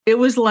it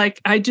was like,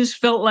 I just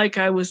felt like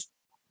I was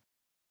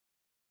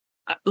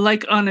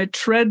like on a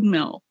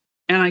treadmill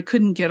and I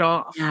couldn't get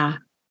off. Yeah.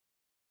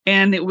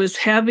 And it was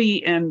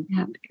heavy and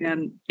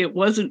it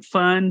wasn't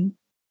fun.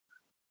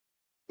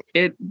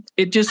 It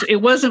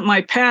wasn't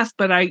my path,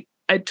 but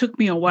it took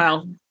me a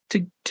while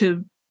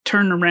to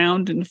turn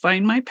around and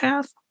find my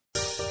path.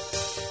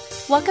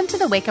 Welcome to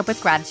the Wake Up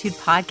with Gratitude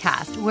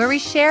podcast, where we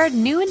share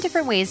new and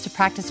different ways to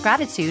practice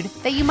gratitude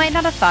that you might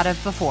not have thought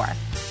of before.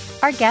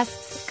 Our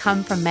guests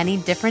come from many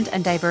different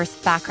and diverse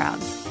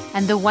backgrounds,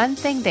 and the one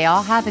thing they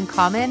all have in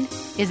common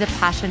is a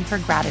passion for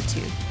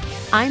gratitude.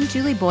 I'm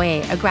Julie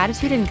Boyer, a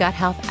gratitude and gut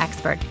health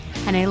expert,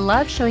 and I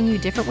love showing you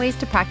different ways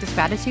to practice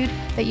gratitude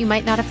that you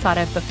might not have thought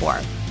of before.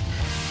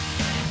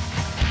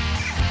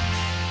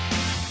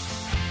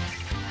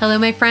 Hello,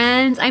 my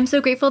friends. I'm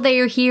so grateful that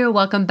you're here.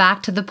 Welcome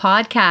back to the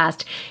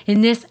podcast.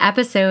 In this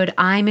episode,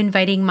 I'm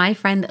inviting my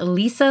friend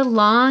Lisa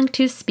Long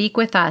to speak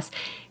with us.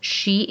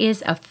 She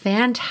is a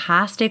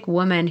fantastic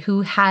woman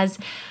who has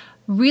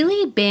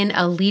really been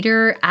a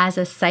leader as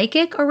a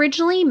psychic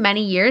originally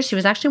many years. She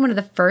was actually one of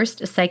the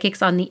first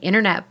psychics on the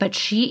internet, but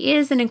she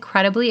is an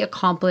incredibly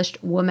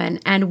accomplished woman.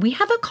 And we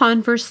have a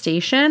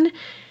conversation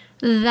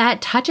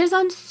that touches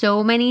on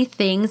so many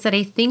things that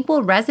I think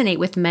will resonate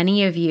with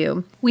many of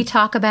you. We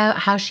talk about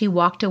how she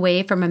walked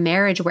away from a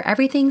marriage where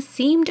everything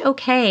seemed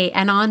okay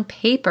and on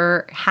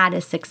paper had a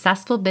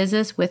successful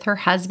business with her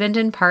husband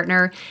and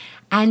partner,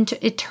 and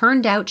it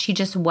turned out she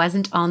just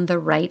wasn't on the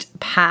right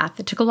path.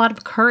 It took a lot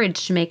of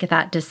courage to make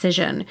that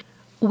decision.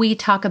 We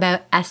talk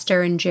about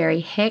Esther and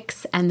Jerry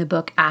Hicks and the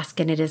book Ask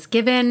and It Is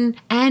Given.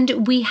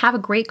 And we have a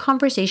great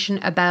conversation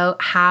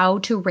about how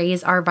to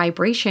raise our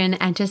vibration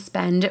and to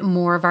spend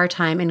more of our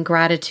time in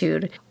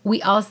gratitude.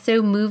 We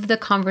also move the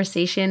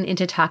conversation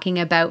into talking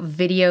about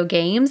video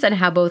games and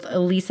how both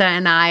Lisa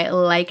and I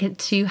like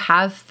to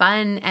have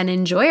fun and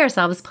enjoy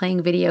ourselves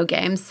playing video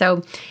games.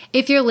 So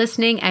if you're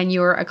listening and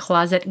you're a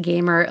closet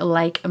gamer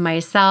like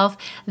myself,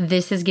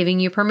 this is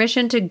giving you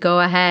permission to go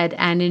ahead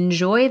and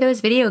enjoy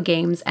those video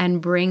games and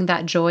bring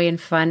that joy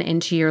and fun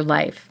into your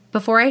life.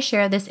 Before I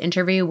share this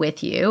interview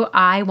with you,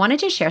 I wanted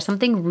to share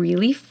something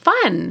really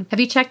fun. Have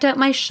you checked out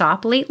my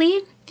shop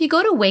lately? If you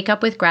go to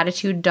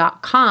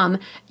wakeupwithgratitude.com,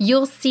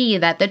 you'll see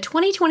that the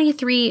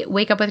 2023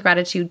 Wake Up With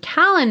Gratitude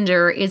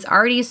calendar is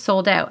already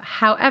sold out.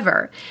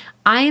 However,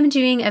 I am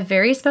doing a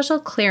very special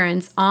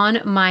clearance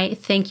on my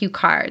thank you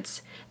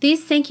cards.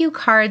 These thank you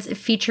cards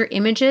feature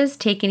images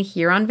taken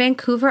here on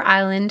Vancouver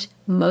Island.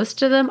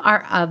 Most of them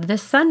are of the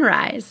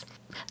sunrise.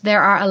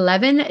 There are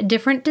 11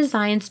 different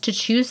designs to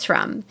choose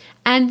from,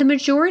 and the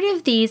majority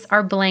of these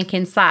are blank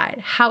inside.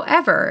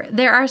 However,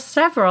 there are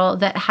several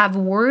that have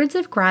words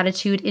of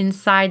gratitude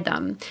inside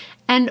them.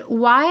 And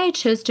why I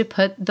chose to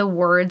put the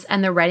words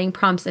and the writing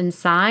prompts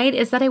inside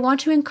is that I want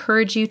to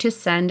encourage you to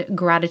send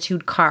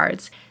gratitude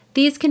cards.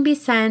 These can be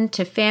sent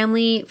to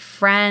family,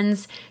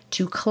 friends,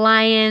 to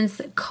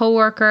clients,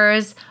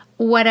 coworkers,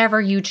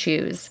 whatever you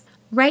choose.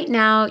 Right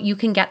now, you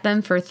can get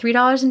them for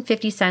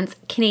 $3.50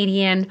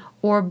 Canadian,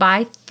 or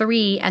buy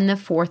 3 and the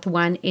 4th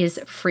one is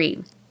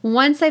free.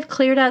 Once I've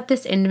cleared out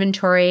this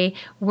inventory,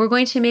 we're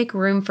going to make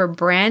room for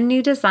brand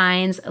new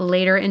designs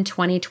later in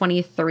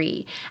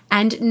 2023.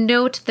 And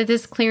note that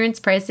this clearance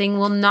pricing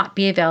will not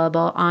be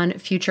available on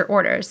future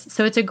orders,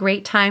 so it's a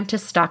great time to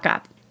stock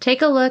up.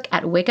 Take a look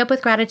at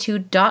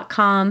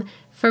wakeupwithgratitude.com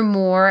for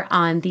more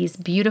on these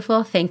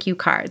beautiful thank you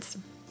cards.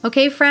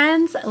 Okay,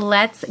 friends,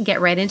 let's get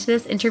right into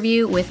this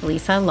interview with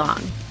Lisa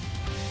Long.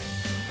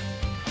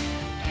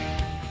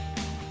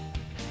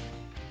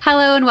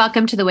 Hello and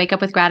welcome to the Wake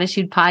Up with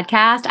Gratitude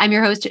podcast. I'm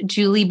your host,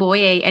 Julie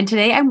Boyer, and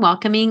today I'm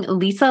welcoming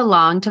Lisa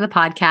Long to the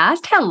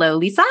podcast. Hello,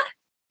 Lisa.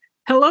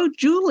 Hello,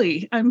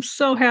 Julie. I'm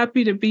so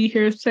happy to be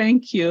here.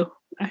 Thank you.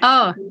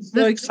 I was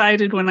so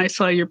excited when I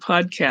saw your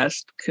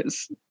podcast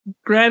because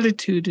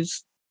gratitude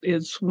is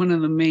one of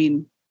the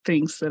main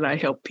things that I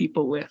help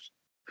people with.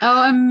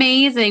 Oh,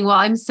 amazing. Well,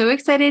 I'm so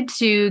excited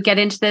to get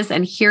into this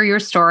and hear your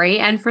story.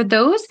 And for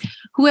those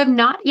who have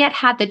not yet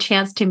had the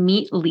chance to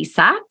meet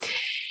Lisa,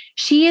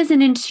 she is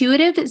an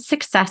intuitive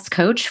success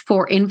coach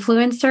for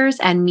influencers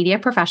and media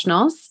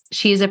professionals.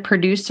 She is a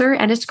producer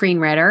and a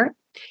screenwriter,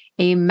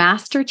 a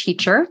master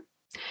teacher,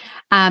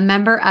 a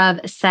member of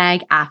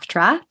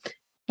SAG-AFTRA,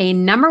 a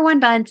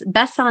 #1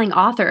 best-selling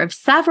author of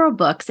several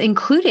books,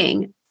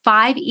 including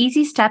 5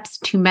 Easy Steps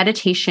to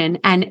Meditation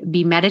and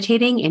Be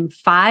Meditating in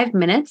 5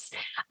 minutes.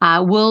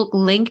 We'll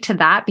link to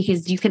that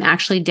because you can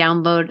actually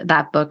download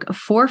that book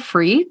for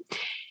free.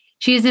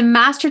 She is a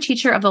master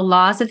teacher of the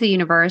laws of the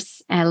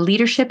universe, a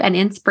leadership and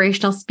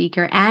inspirational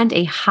speaker, and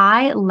a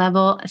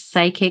high-level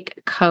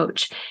psychic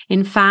coach.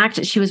 In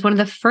fact, she was one of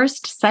the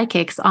first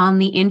psychics on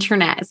the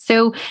internet.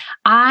 So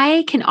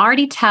I can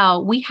already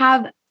tell we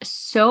have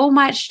so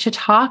much to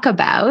talk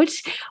about,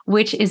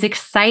 which is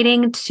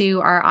exciting to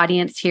our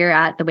audience here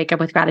at the Wake Up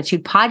with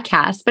Gratitude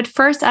podcast. But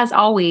first, as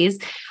always,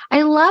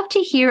 I love to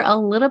hear a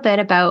little bit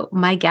about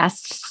my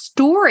guest's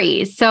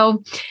story.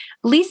 So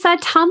Lisa,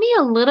 tell me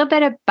a little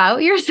bit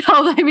about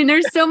yourself. I mean,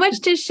 there's so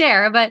much to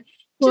share, but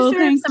Just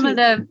sort of some of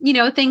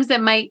the, things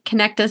that might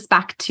connect us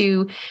back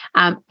to,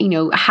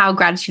 how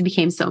gratitude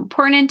became so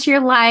important into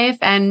your life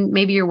and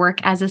maybe your work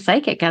as a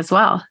psychic as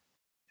well.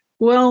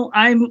 Well,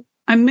 I'm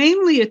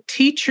mainly a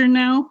teacher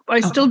now.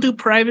 I still do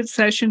private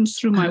sessions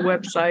through my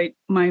website,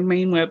 my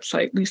main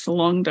website,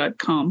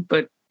 lisalong.com,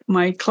 but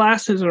my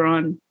classes are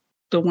on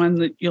the one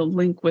that you'll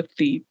link with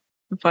the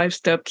 5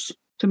 Steps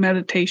to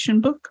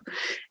Meditation book.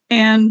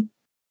 And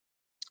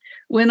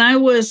when I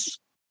was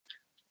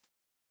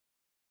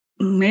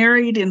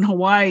married in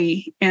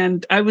Hawaii,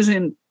 and I was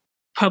in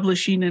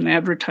publishing and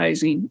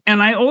advertising,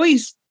 and I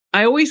always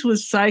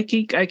was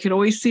psychic. I could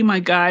always see my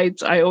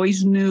guides. I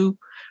always knew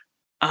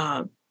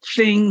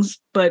things,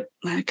 but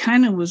I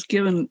kind of was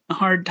given a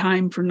hard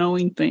time for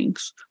knowing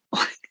things.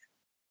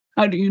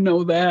 How do you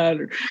know that?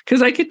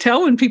 Because I could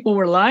tell when people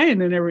were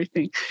lying and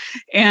everything.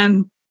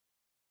 And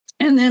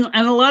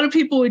a lot of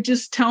people would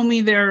just tell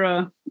me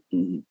their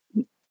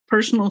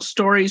personal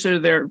stories or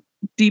their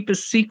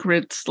deepest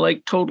secrets,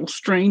 like total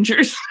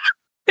strangers.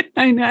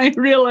 And I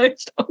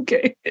realized,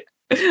 okay,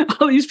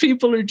 all these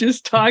people are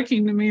just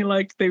talking to me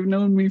like they've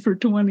known me for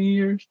 20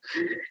 years.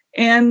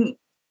 And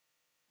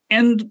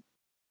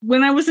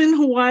when I was in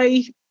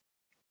Hawaii,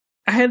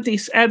 I had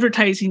this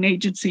advertising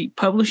agency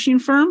publishing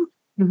firm,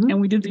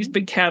 and we did these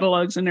big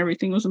catalogs and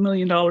everything. It was $1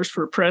 million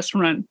for a press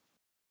run.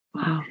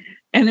 Wow.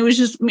 And it was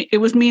just me. It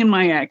was me and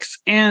my ex.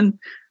 And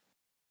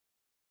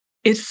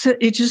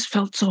it just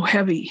felt so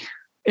heavy.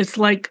 It's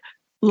like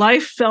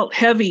life felt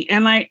heavy.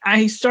 And I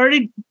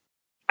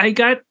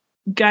got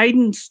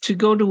guidance to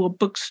go to a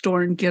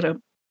bookstore and get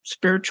a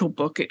spiritual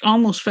book. It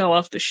almost fell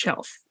off the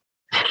shelf.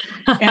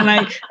 and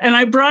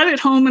I brought it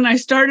home and I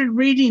started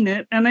reading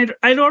it. And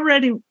I'd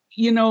already,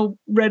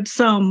 read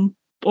some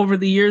over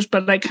the years,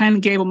 but I kind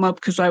of gave them up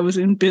because I was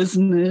in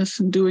business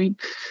and doing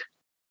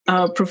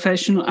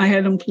professional. I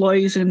had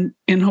employees in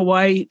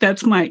Hawaii.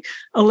 That's my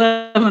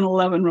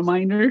 11/11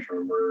 reminder.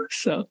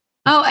 So.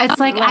 Oh, it's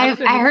like I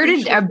heard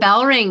a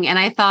bell ring and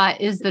I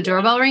thought, is the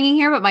doorbell ringing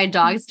here? But my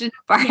dogs didn't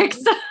bark.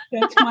 So.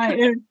 That's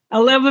my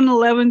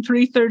 11/11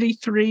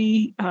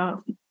 333.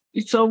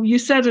 So you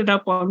set it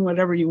up on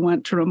whatever you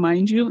want to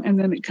remind you, and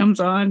then it comes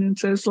on and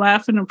says,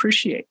 laugh and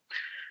appreciate.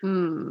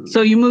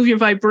 So you move your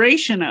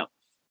vibration up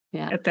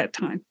at that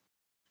time.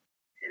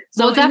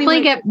 So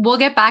we'll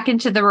get back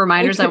into the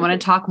reminders. Okay. I want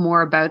to talk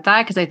more about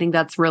that because I think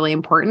that's really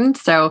important.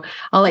 So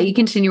I'll let you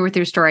continue with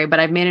your story, but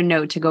I've made a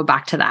note to go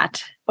back to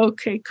that.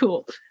 Okay,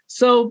 cool.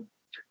 So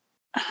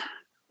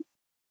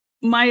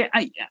my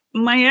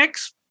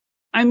ex,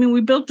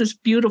 we built this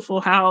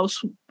beautiful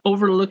house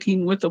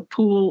overlooking with a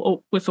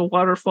pool, with a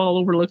waterfall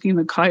overlooking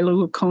the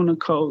Kailua Kona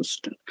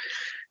coast.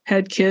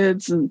 Had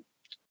kids and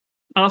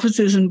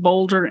offices in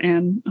Boulder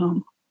and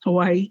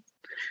Hawaii.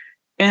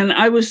 And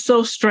I was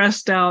so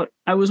stressed out.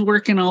 I was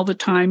working all the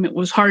time. It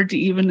was hard to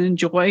even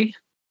enjoy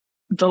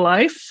the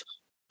life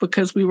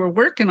because we were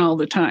working all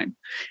the time.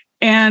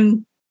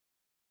 And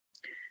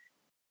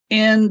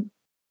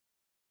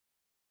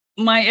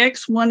my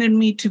ex wanted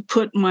me to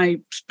put my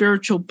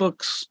spiritual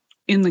books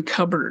in the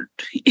cupboard.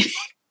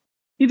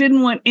 He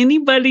didn't want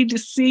anybody to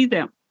see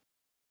them.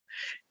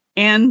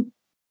 And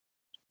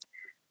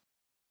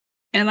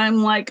I'm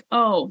like,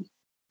 oh.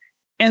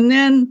 And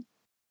then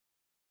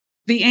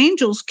the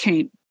angels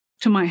came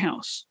to my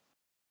house.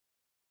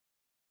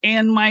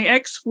 And my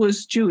ex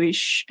was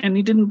Jewish and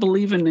he didn't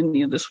believe in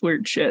any of this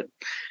weird shit.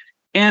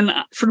 And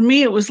for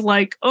me, it was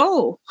like,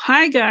 oh,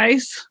 hi,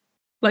 guys.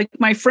 Like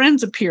my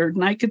friends appeared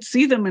and I could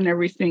see them and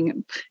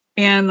everything.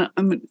 And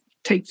I'm going to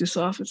take this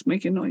off. It's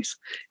making noise.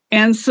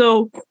 And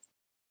so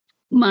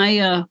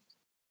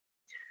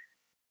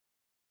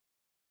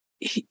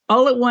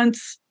all at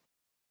once,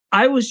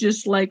 I was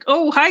just like,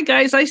 oh, hi,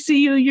 guys. I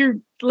see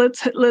you.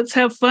 Let's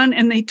have fun.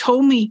 And they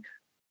told me,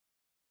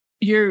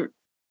 you're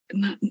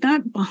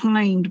not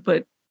behind,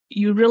 but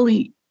you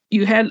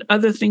had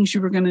other things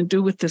you were going to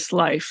do with this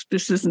life.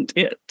 This isn't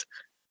it.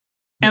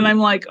 And I'm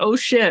like, oh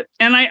shit.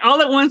 And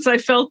all at once I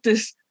felt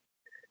this,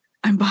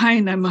 I'm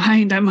behind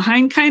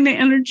kind of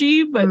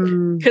energy, but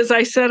because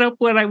I set up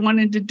what I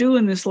wanted to do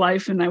in this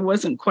life and I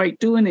wasn't quite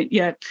doing it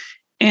yet.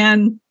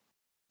 And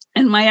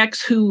my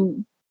ex,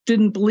 who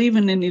didn't believe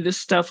in any of this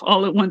stuff,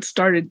 all at once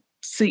started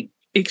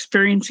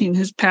experiencing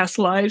his past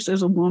lives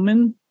as a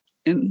woman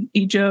in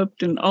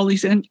Egypt and all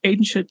these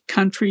ancient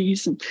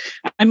countries.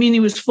 And he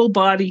was full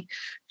body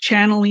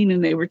channeling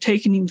and they were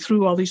taking him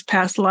through all these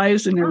past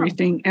lives and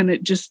everything. And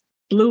it just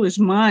blew his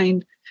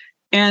mind.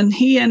 And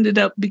he ended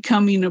up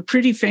becoming a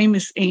pretty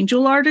famous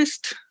angel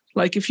artist.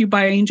 Like if you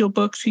buy angel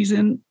books, he's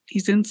in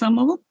some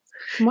of them.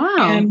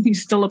 Wow. And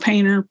he's still a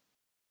painter.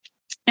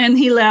 And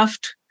he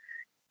left.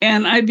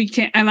 And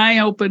I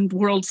opened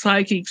World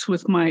Psychics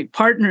with my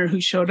partner who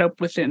showed up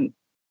within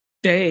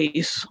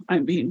days.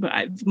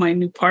 My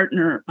new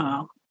partner,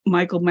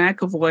 Michael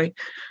McAvoy.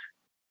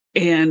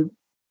 And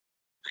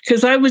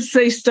because I would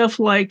say stuff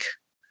like,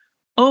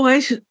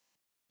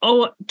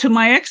 to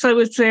my ex, I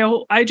would say,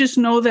 oh, I just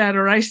know that,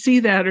 or I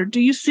see that, or do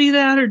you see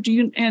that, or do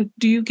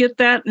you get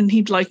that? And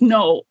he'd like,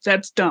 no,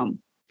 that's dumb.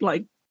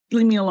 Like,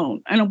 leave me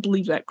alone. I don't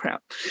believe that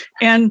crap.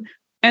 And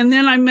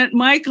then I met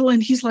Michael,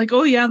 and he's like,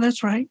 oh yeah,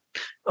 that's right.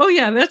 Oh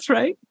yeah, that's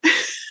right.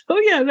 Oh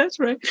yeah, that's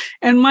right.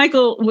 And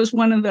Michael was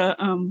one of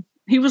the,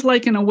 he was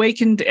like an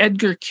awakened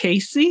Edgar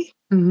Cayce.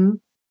 Mm-hmm.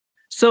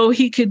 So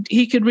he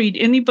could read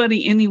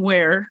anybody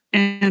anywhere.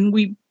 And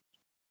we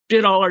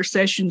did all our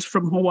sessions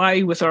from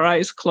Hawaii with our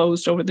eyes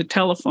closed over the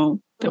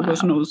telephone. There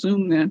was no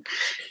Zoom then.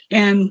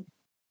 And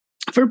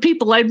for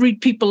people, I'd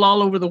read people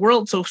all over the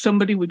world. So if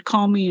somebody would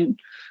call me in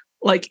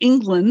like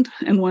England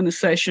and want a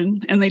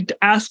session, and they'd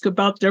ask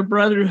about their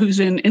brother who's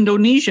in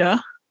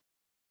Indonesia,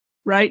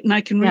 right? And I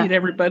can read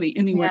everybody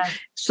anywhere. Yeah.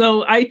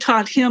 So I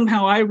taught him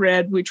how I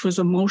read, which was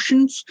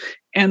emotions.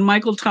 And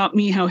Michael taught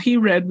me how he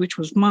read, which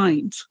was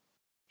minds.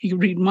 He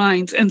could read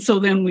minds. And so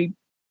then we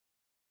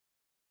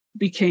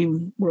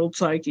became world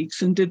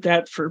psychics and did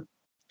that for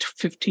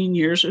 15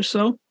 years or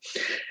so,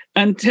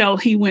 until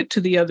he went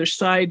to the other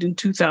side in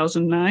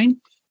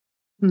 2009.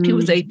 Mm-hmm. He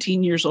was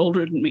 18 years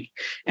older than me.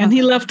 And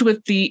he left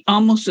with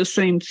almost the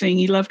same thing.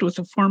 He left with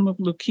a form of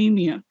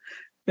leukemia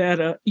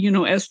that,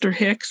 Esther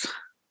Hicks.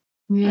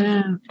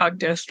 Yeah. I've talked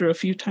to Esther a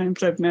few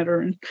times. I've met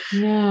her.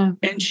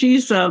 And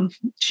she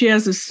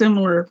has a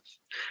similar,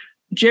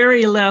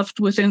 Jerry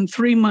left within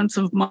 3 months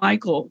of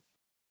Michael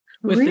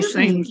with the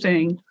same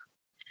thing.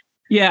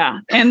 Yeah.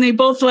 And they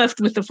both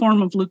left with a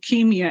form of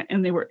leukemia,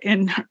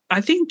 and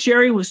I think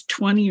Jerry was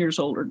 20 years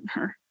older than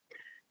her.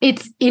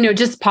 It's,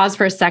 just pause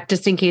for a sec,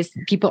 just in case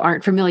people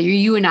aren't familiar.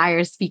 You and I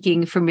are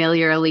speaking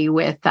familiarly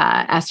with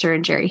Esther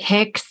and Jerry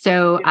Hicks.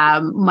 So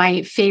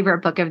my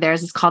favorite book of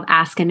theirs is called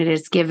Ask and It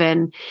Is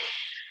Given.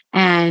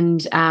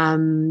 And,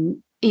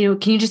 can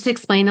you just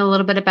explain a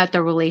little bit about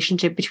the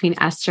relationship between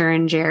Esther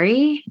and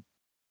Jerry?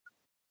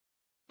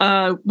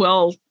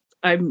 Well,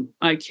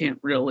 I can't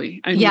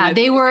really.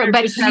 They were,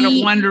 but he had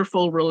a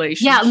wonderful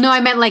relationship. Yeah, no, I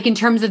meant like in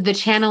terms of the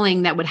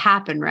channeling that would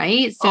happen,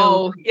 right?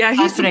 So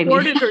he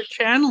supported her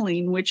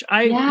channeling, which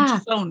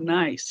was so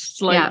nice.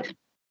 Like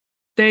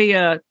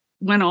they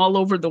went all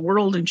over the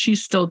world, and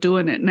she's still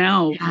doing it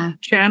now,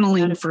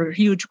 channeling for a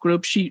huge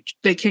group.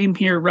 They came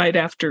here right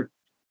after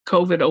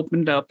COVID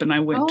opened up, and I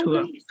went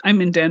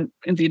I'm in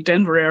the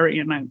Denver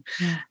area, and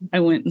I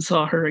went and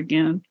saw her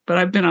again. But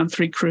I've been on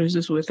 3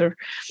 cruises with her.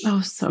 Oh,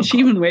 so she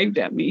even waved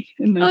at me.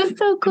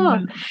 So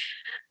cool.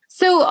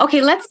 So,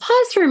 okay, let's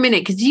pause for a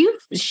minute, because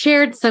you've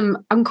shared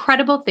some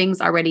incredible things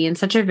already in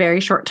such a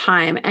very short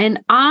time.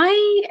 And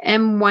I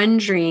am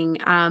wondering,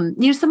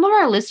 some of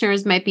our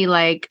listeners might be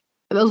like,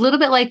 a little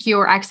bit like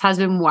your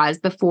ex-husband was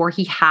before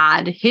he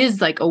had his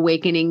like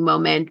awakening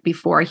moment,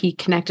 before he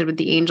connected with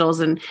the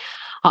angels and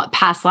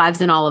past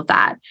lives and all of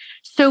that.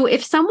 So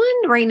if someone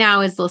right now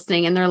is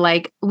listening and they're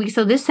like,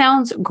 Lisa, this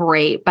sounds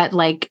great, but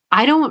like,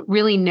 I don't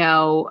really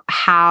know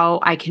how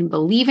I can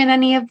believe in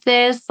any of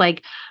this.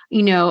 Like,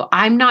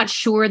 I'm not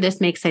sure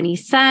this makes any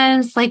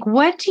sense. Like,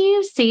 what do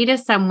you say to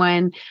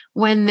someone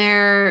when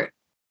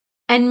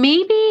and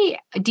maybe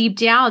deep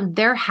down,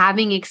 they're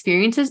having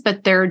experiences,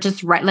 but they're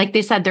just right. Like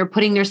they said, they're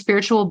putting their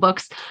spiritual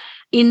books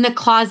in the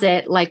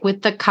closet, like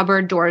with the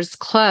cupboard doors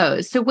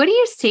closed. So what do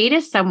you say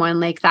to someone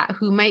like that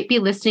who might be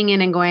listening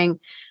in and going,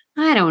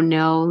 I don't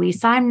know,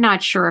 Lisa, I'm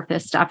not sure if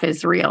this stuff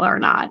is real or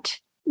not?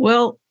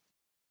 Well,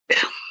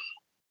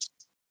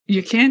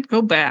 you can't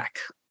go back.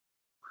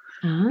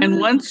 And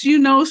once you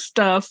know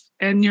stuff,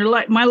 and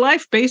my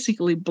life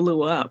basically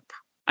blew up.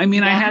 I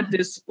mean, I had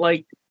this,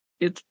 like,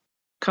 it's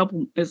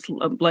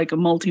like a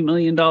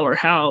multi-million-dollar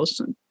house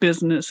and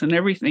business and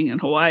everything in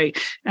Hawaii.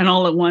 And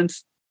all at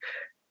once,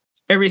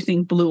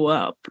 everything blew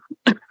up.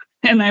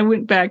 And I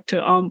went back to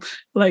I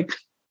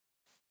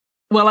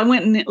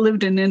went and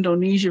lived in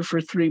Indonesia for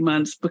 3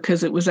 months,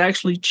 because it was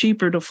actually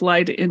cheaper to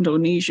fly to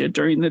Indonesia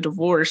during the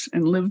divorce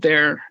and live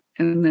there,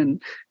 and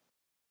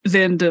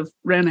then to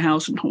rent a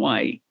house in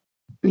Hawaii.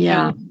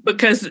 Yeah.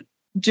 Because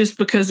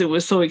it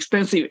was so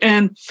expensive.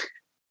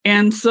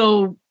 And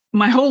so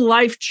my whole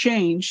life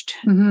changed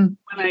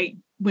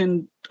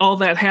when all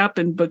that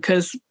happened,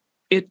 because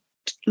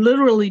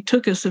literally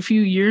took us a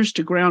few years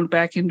to ground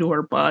back into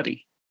our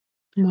body.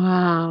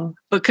 Wow.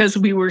 Because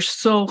we were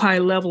so high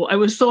level. I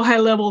was so high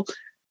level.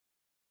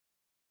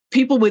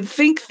 People would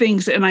think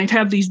things, and I'd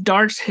have these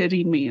darts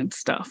hitting me and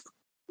stuff.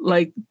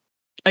 Like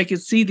I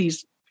could see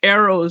these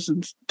arrows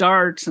and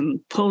darts and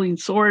pulling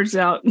swords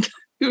out.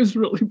 It was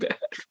really bad.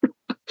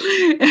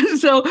 And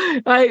so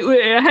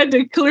I had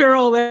to clear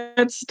all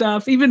that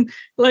stuff. Even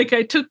like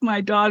I took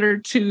my daughter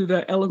to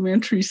the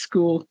elementary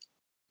school,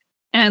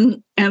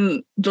 and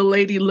the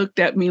lady looked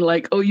at me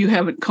like, oh, you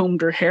haven't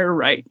combed her hair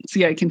right.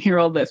 See, I can hear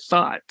all the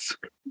thoughts.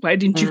 Why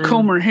didn't you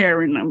comb her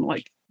hair? And I'm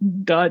like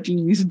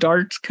dodging these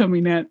darts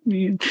coming at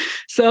me.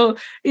 So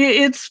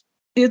it's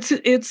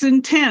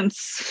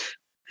intense.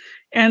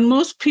 And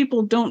most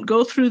people don't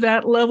go through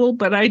that level,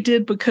 but I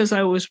did, because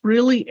I was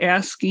really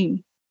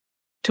asking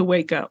to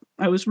wake up.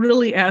 I was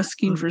really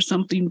asking for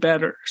something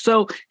better.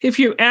 So if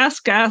you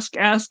ask,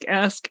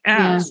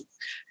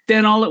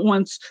 then all at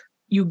once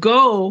you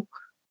go,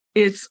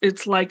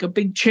 it's like a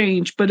big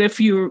change. But if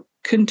you're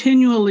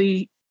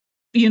continually,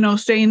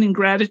 staying in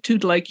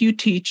gratitude like you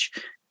teach,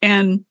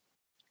 and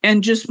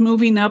and just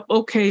moving up.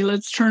 Okay,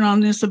 let's turn on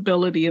this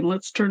ability and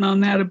let's turn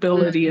on that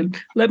ability and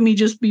let me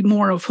just be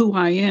more of who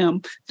I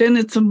am. Then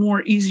it's a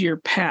more easier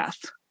path.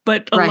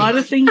 But a lot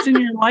of things in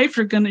your life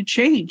are going to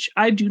change.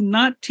 I do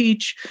not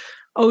teach,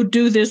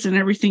 do this and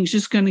everything's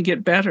just going to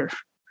get better.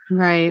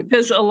 Right.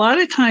 Because a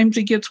lot of times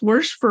it gets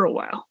worse for a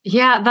while.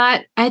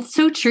 Yeah, it's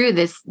so true.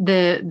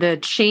 The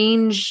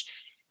change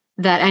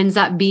that ends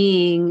up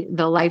being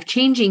the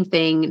life-changing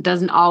thing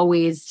doesn't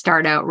always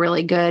start out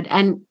really good.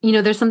 And,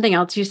 there's something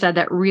else you said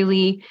that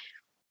really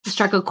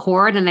struck a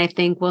chord, and I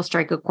think will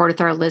strike a chord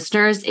with our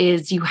listeners,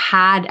 is you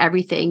had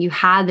everything. You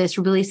had this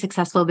really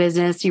successful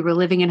business. You were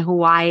living in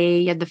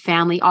Hawaii, you had the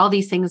family, all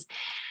these things.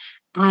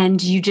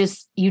 And you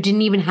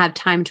didn't even have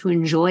time to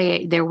enjoy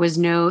it. There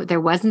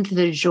wasn't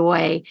the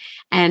joy.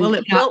 And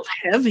it felt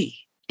heavy.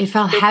 It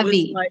felt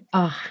heavy.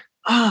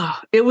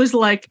 It was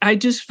like, I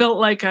just felt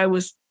like I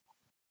was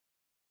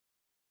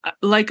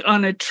like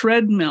on a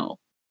treadmill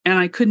and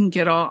I couldn't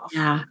get off.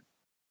 Yeah.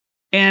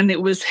 And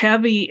it was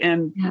heavy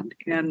and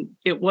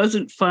it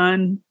wasn't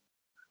fun.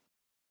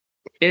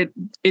 It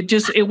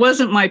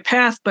wasn't my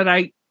path, but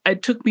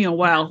it took me a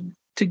while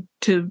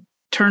to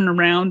turn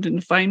around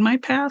and find my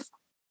path.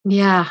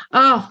 Yeah.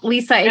 Oh,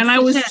 Lisa. And I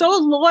was so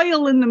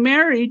loyal in the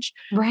marriage.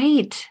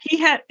 Right.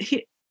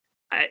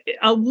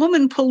 A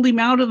woman pulled him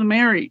out of the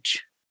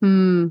marriage.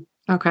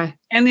 Okay.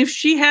 And if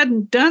she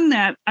hadn't done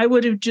that, I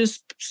would have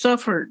just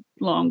suffered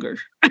longer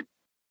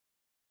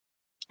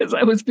because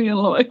I was being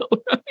loyal.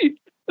 Right?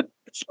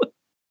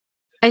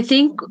 I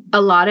think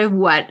a lot of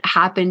what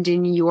happened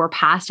in your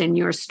past and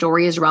your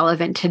story is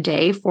relevant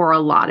today for a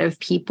lot of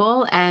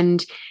people.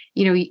 And,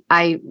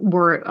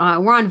 we're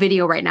on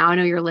video right now. I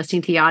know you're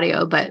listening to the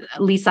audio, but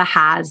Lisa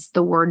has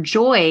the word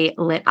joy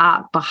lit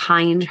up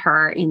behind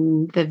her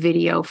in the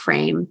video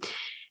frame.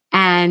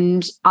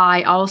 And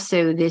I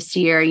also this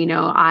year,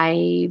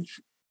 I've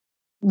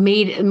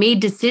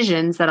made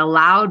decisions that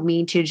allowed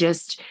me to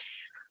just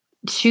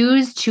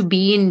choose to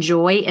be in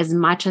joy as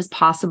much as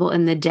possible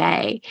in the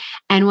day.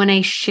 And when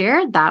I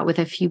shared that with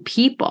a few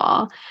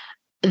people,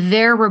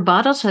 their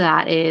rebuttal to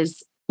that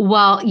is,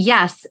 well,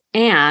 yes.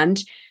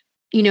 And,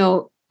 you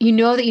know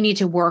that you need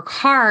to work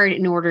hard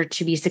in order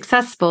to be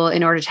successful,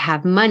 in order to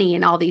have money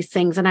and all these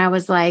things. And I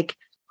was like,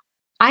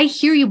 I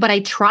hear you, but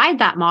I tried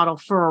that model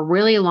for a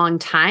really long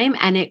time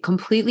and it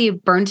completely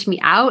burnt me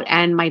out.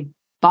 And my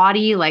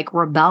body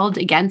rebelled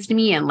against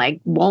me and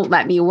won't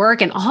let me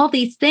work and all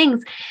these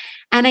things.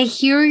 And I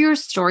hear your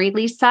story,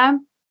 Lisa,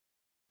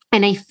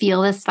 and I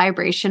feel this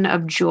vibration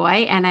of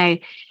joy. And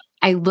I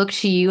look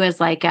to you as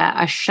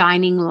a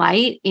shining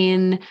light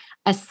in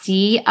a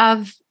sea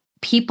of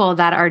people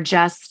that are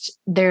just,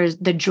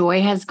 the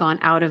joy has gone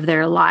out of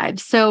their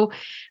lives. So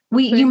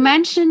you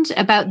mentioned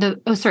about go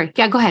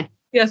ahead.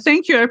 Yeah,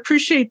 thank you. I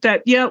appreciate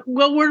that. Yeah,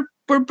 well, we're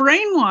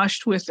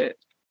brainwashed with it.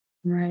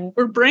 Right.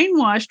 We're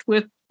brainwashed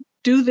with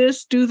do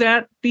this, do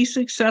that, be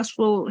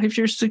successful. If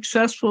you're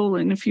successful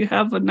and if you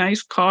have a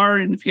nice car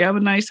and if you have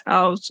a nice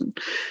house, and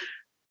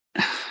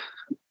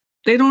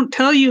they don't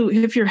tell you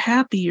if you're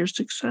happy, you're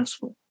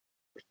successful.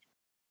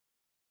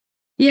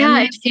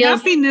 Yeah,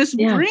 happiness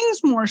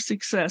brings more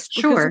success.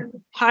 Sure. It's a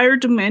higher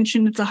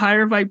dimension, it's a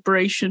higher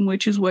vibration,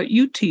 which is what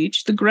you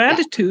teach. The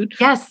gratitude,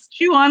 yes,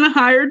 you on a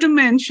higher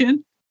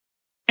dimension,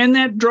 and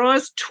that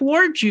draws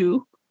towards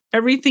you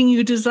everything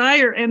you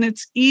desire, and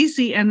it's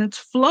easy and it's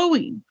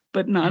flowing.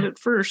 But not at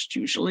first,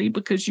 usually,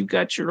 because you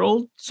got your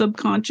old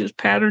subconscious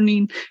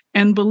patterning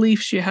and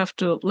beliefs you have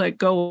to let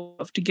go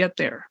of to get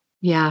there.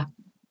 Yeah.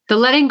 The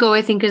letting go,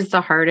 I think, is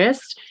the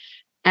hardest.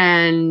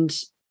 And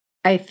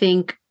I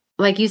think,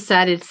 like you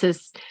said, it's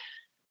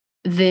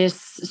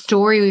this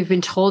story we've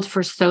been told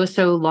for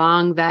so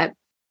long that,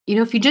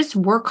 if you just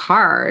work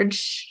hard,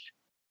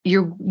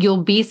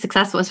 you'll be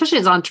successful, especially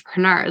as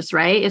entrepreneurs,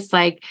 right? It's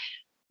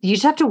you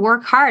just have to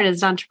work hard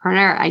as an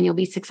entrepreneur and you'll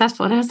be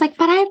successful. And I was like,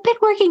 but I've been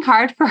working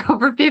hard for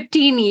over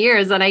 15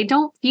 years and I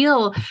don't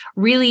feel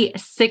really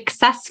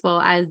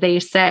successful, as they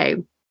say.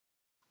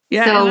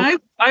 Yeah, so, and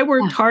I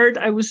worked hard.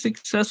 I was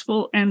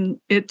successful and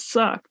it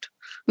sucked.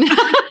 Put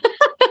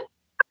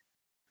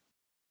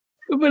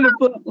it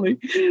bluntly.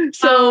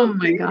 So, oh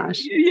my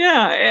gosh.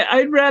 Yeah,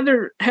 I'd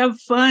rather have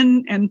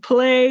fun and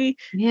play.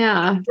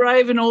 Yeah.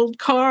 Drive an old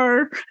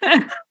car.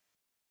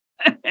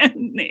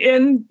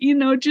 and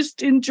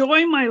just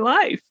enjoy my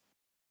life.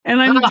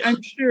 And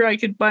I'm sure I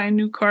could buy a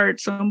new car at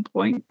some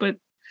point, but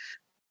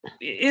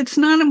it's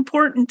not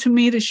important to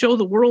me to show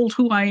the world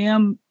who I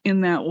am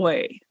in that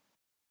way.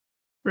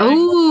 Right?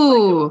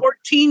 Oh, like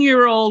a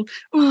 14-year-old.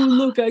 Oh,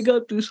 look, I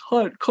got this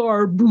hot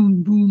car.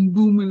 Boom, boom,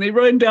 boom, and they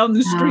run down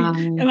the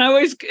street.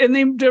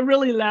 And they're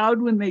really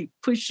loud when they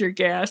push your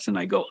gas. And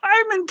I go,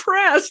 I'm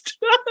impressed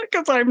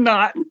because I'm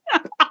not.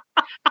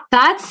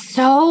 That's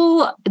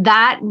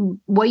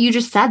what you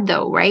just said,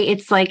 though, right?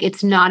 It's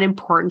it's not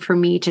important for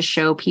me to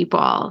show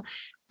people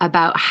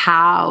about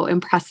how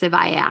impressive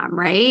I am,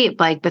 right?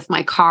 Like with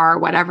my car or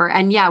whatever.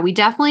 And yeah, we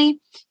definitely,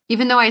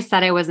 even though I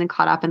said I wasn't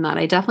caught up in that,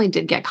 I definitely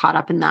did get caught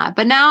up in that.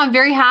 But now I'm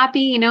very happy.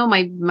 You know,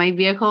 my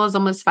vehicle is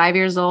almost 5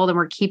 years old and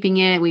we're keeping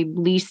it. We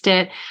leased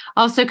it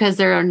also because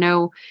there are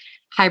no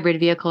hybrid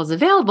vehicles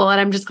available.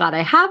 And I'm just glad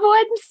I have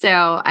one.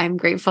 So I'm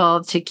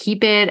grateful to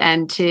keep it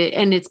and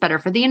it's better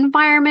for the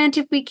environment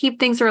if we keep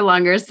things for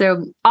longer.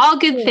 So all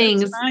good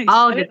things, nice.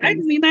 all good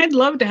things. I mean, I'd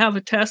love to have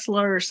a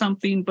Tesla or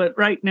something, but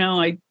right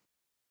now I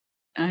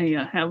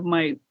have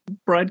my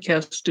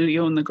broadcast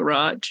studio in the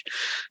garage,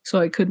 so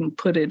I couldn't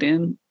put it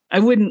in. I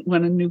wouldn't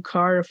want a new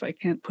car if I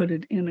can't put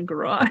it in a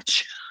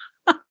garage.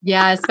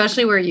 Yeah,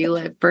 especially where you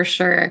live, for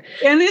sure.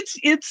 And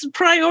it's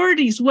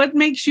priorities. What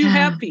makes you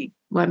happy?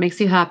 What makes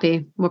you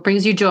happy? What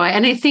brings you joy?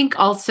 And I think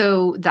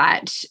also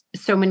that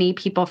so many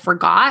people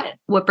forgot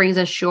what brings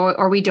us joy,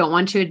 or we don't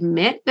want to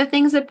admit the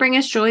things that bring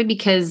us joy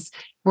because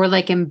we're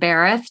like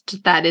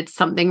embarrassed that it's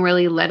something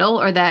really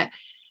little, or that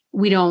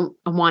we don't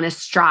want to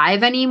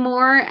strive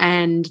anymore.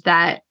 And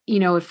that, you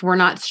know, if we're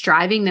not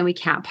striving, then we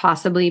can't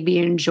possibly be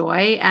in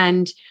joy.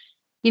 And,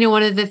 you know,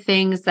 one of the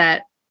things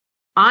that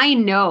I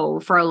know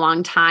for a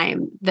long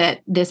time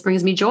that this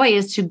brings me joy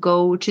is to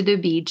go to the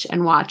beach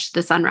and watch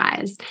the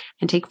sunrise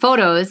and take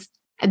photos.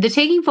 The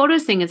taking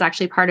photos thing is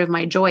actually part of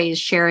my joy, is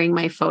sharing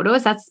my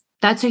photos.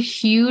 That's a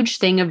huge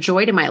thing of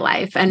joy to my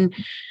life. And,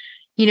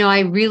 you know, I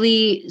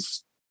really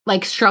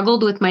like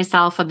struggled with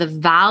myself on the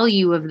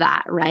value of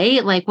that,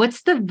 right? Like,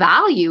 what's the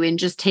value in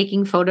just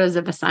taking photos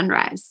of a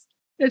sunrise?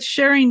 It's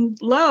sharing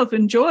love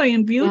and joy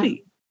and beauty.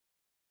 Yeah.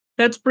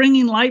 That's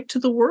bringing light to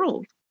the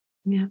world.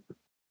 Yeah.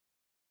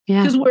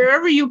 Because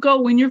wherever you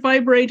go, when you're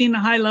vibrating a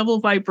high level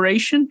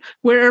vibration,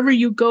 wherever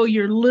you go,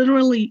 you're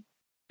literally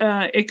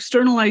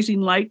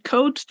externalizing light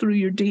codes through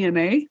your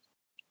DNA,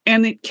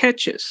 and it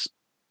catches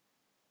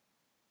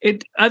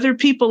it. Other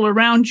people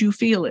around you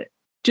feel it.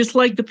 Just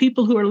like the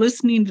people who are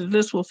listening to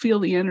this will feel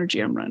the energy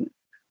I'm running.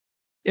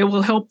 It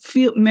will help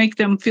make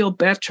them feel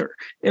better.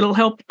 It'll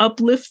help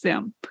uplift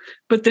them.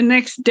 But the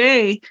next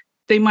day,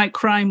 they might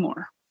cry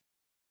more.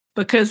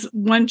 Because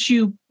once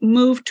you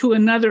move to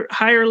another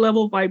higher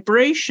level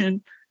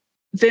vibration,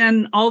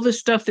 then all the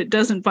stuff that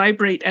doesn't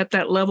vibrate at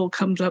that level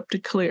comes up to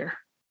clear.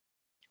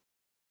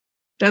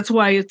 That's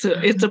why it's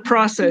a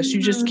process.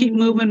 You just keep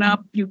moving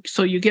up.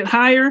 So you get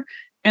higher,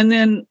 and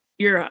then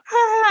you're,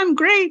 I'm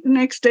great. The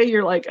next day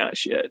you're like, oh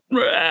shit,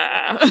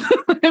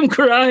 I'm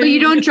crying. But you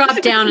don't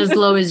drop down as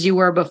low as you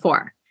were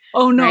before.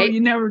 Oh, no, right? You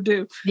never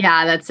do.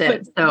 Yeah, that's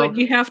it. But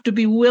you have to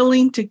be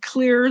willing to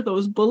clear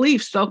those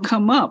beliefs. They'll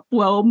come up.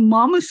 Well,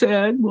 mama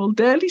said, well,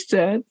 daddy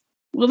said,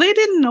 well, they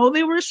didn't know,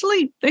 they were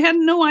asleep. They had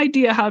no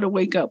idea how to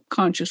wake up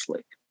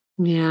consciously.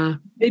 Yeah.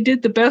 They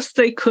did the best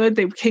they could.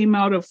 They came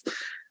out of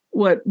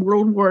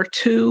World War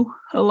II,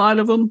 a lot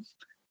of them.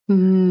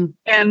 Mm-hmm.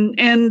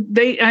 And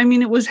they, I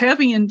mean, it was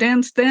heavy and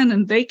dense then,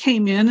 and they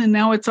came in, and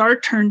now it's our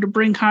turn to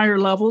bring higher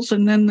levels.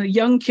 And then the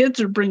young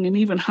kids are bringing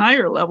even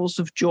higher levels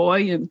of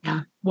joy and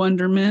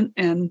wonderment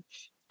and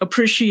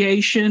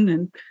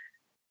appreciation.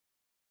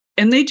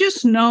 And they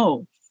just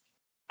know,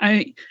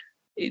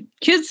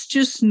 kids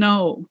just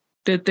know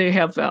that they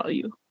have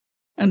value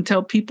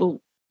until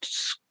people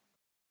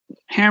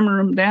hammer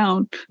them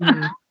down.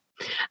 Yeah.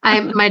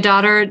 My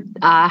daughter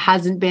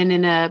hasn't been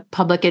in a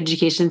public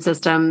education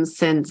system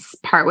since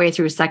partway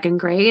through second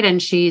grade,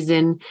 and she's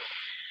in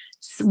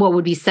what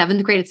would be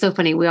seventh grade. It's so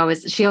funny.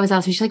 She always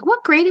asks me, she's like,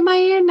 what grade am I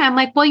in? I'm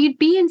like, well, you'd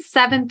be in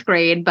seventh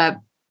grade, but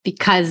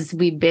because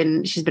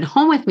she's been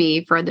home with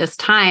me for this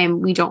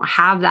time, we don't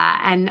have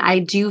that. And I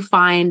do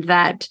find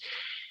that,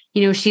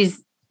 you know,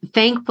 she's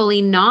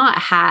thankfully not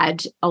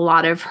had a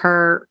lot of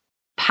her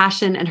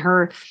passion and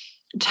her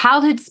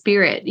childhood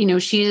spirit. You know,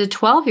 she's a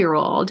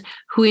 12-year-old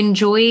who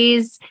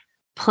enjoys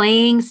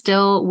playing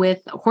still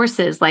with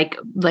horses, like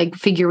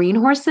figurine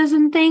horses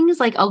and things,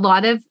 like a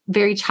lot of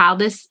very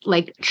childish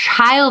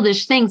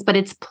things, but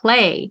it's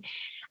play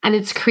and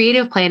it's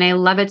creative play. And I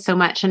love it so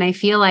much. And I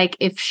feel like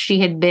if she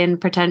had been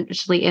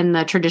potentially in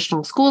the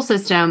traditional school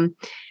system,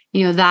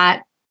 you know,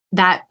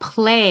 that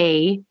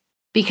play,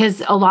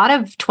 because a lot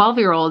of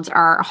 12-year-olds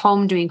are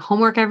home doing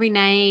homework every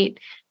night.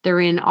 They're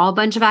in all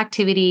bunch of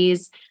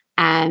activities.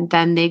 And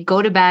then they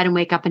go to bed and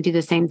wake up and do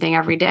the same thing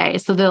every day.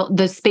 So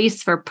the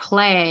space for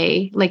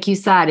play, like you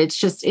said,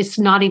 it's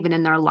not even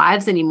in their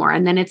lives anymore.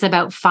 And then it's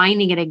about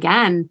finding it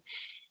again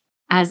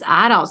as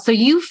adults. So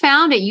you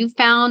found it. You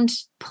found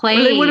play.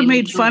 Well, they would have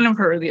made fun of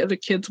her. The other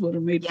kids would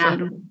have made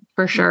fun of her.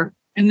 For sure.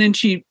 And then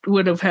she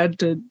would have had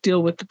to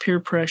deal with the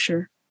peer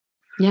pressure.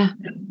 Yeah.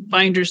 And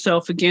find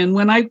herself again.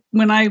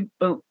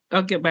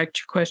 I'll get back to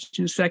your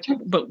question in a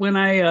second. But when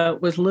I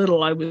was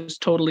little, I was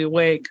totally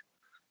awake.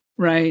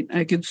 Right.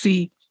 I could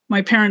see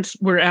my parents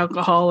were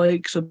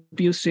alcoholics,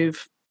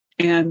 abusive,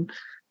 and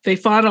they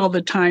fought all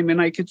the time.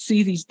 And I could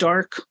see these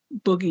dark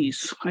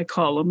boogies. I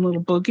call them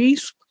little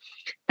boogies.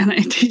 And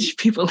I teach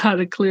people how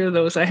to clear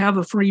those. I have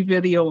a free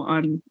video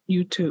on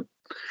YouTube,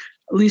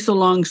 Lisa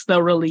Long's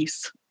The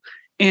Release.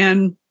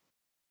 And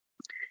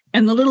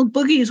the little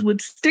boogies would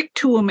stick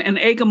to them and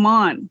egg them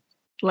on.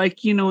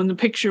 like, in the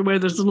picture where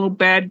there's a little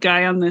bad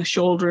guy on the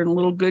shoulder and a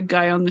little good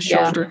guy on the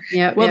shoulder.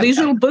 Yeah. Well, these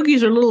little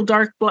boogies are little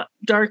dark.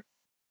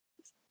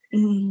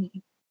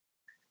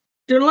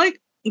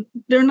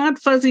 They're not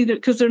fuzzy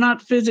because they're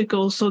not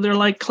physical. So they're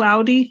like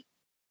cloudy.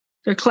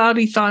 They're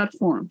cloudy thought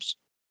forms.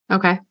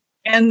 Okay.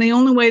 And the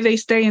only way they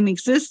stay in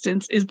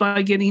existence is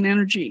by getting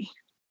energy.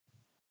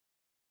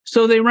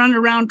 So they run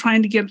around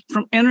trying to get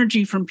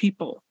energy from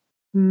people.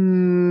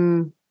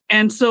 Mm.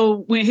 And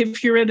so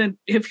if you're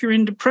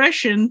in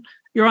depression,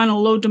 you're on a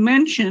low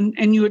dimension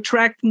and you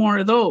attract more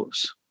of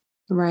those.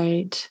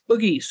 Right.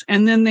 Boogies.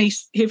 And then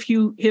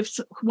if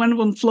one of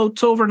them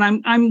floats over,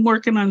 and I'm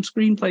working on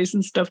screenplays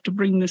and stuff to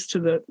bring this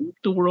to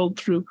the world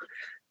through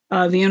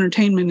the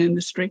entertainment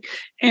industry.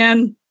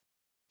 And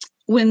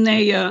when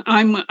they,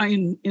 I'm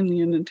in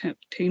the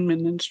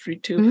entertainment industry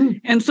too. Mm-hmm.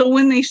 And so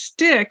when they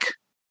stick,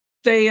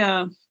 they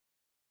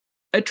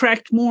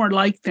attract more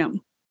like them.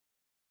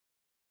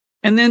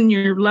 And then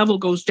your level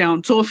goes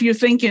down. So if you're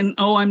thinking,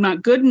 oh, I'm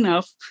not good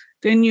enough,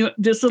 then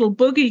this little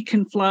boogie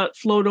can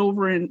float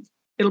over and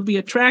it'll be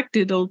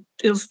attracted.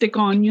 It'll stick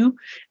on you.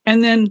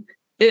 And then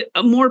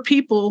more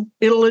people,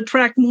 it'll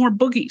attract more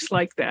boogies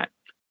like that.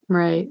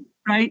 Right.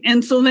 Right.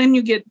 And so then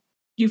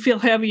you feel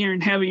heavier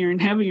and heavier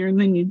and heavier. And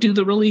then you do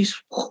the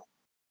release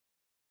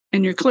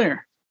and you're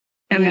clear.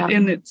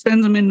 And it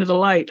sends them into the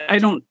light. I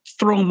don't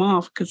throw them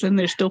off because then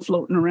they're still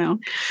floating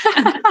around.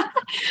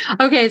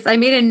 Okay, so I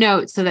made a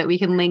note so that we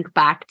can link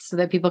back so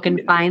that people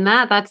can find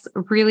that. That's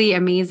really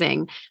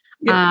amazing.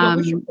 Yeah, what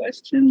was your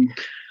question?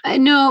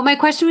 No, my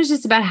question was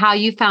just about how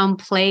you found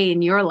play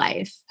in your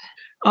life.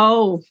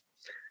 Oh,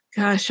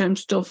 gosh, I'm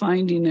still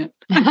finding it.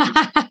 This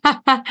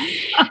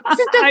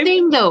is the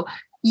thing, though.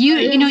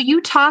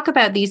 You talk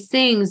about these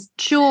things,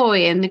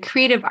 joy and the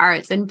creative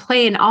arts and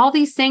play and all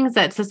these things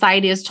that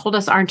society has told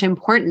us aren't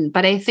important.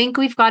 But I think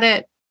we've got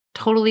it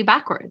totally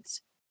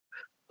backwards.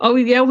 Oh,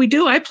 yeah, we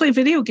do. I play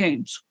video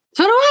games.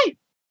 So do I.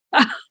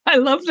 I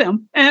love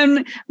them.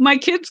 And my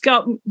kids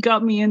got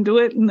me into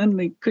it, and then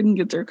they couldn't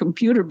get their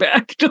computer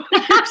back 2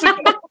 years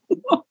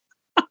ago.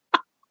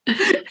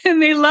 And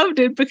they loved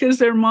it because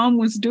their mom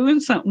was doing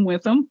something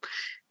with them.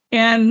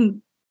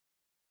 And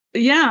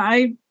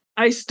yeah,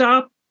 I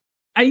stopped.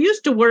 I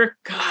used to work,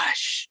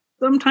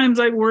 sometimes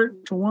I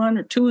worked to 1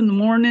 or 2 in the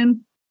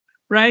morning,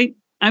 right?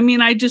 I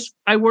mean, I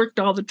worked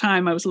all the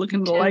time. I was looking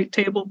at the light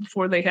table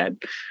before they had,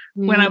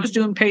 when I was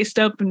doing paste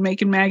up and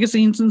making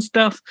magazines and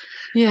stuff.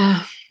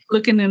 Yeah.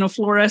 Looking in a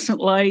fluorescent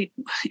light.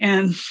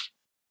 And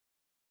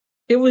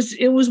it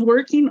was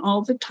working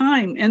all the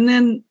time. And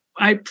then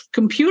I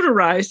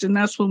computerized, and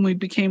that's when we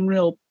became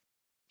real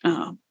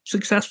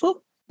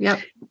successful.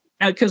 Yep.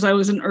 Because I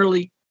was an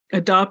early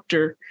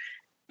adopter.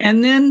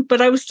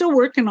 But I was still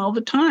working all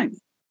the time.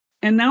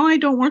 And now I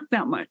don't work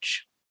that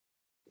much.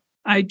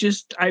 I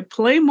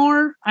play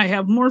more. I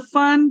have more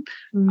fun.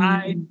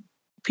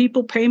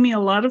 People pay me a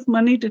lot of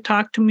money to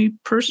talk to me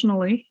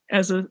personally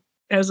as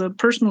a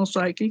personal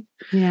psychic.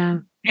 Yeah.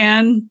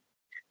 And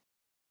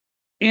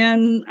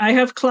I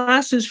have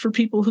classes for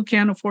people who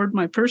can't afford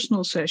my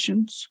personal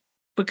sessions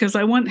because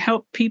I want to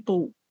help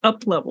people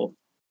up level.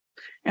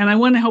 And I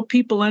want to help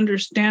people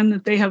understand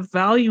that they have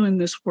value in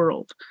this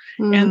world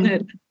and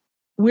that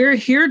we're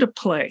here to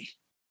play.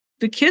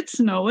 The kids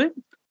know it.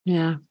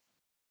 Yeah.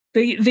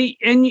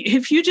 And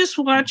if you just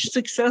watch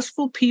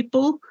successful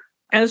people,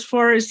 as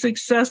far as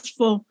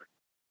successful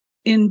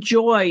in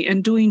joy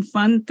and doing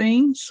fun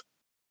things,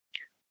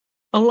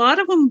 a lot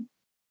of them,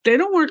 they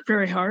don't work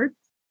very hard.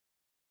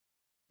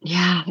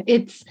 Yeah.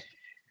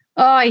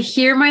 I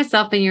hear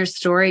myself in your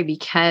story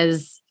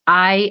because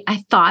I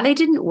thought I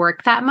didn't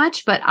work that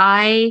much, but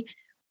I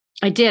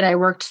did. I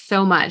worked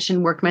so much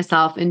and worked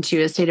myself into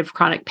a state of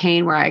chronic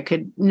pain where I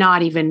could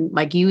not even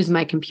use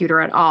my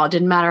computer at all. It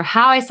didn't matter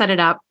how I set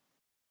it up.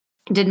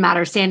 It didn't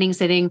matter standing,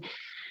 sitting,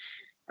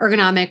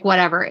 ergonomic,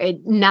 whatever.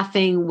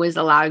 Nothing was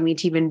allowing me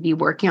to even be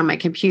working on my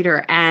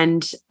computer.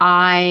 And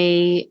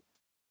I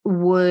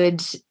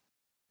would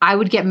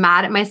get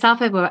mad at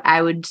myself if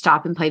I would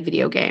stop and play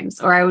video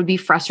games, or I would be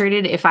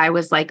frustrated if I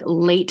was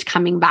late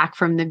coming back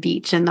from the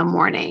beach in the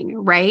morning,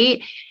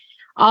 right?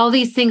 All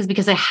these things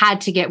because I had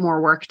to get more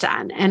work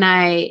done. And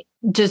I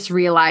just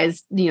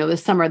realized,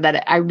 this summer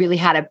that I really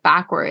had it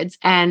backwards.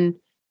 And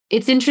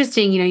it's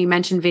interesting, you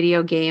mentioned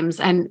video games,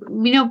 and,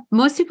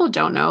 most people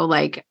don't know,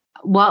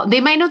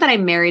 they might know that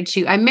I'm married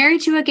to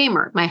a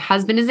gamer. My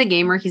husband is a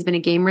gamer. He's been a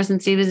gamer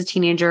since he was a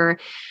teenager.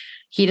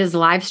 He does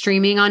live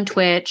streaming on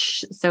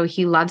Twitch. So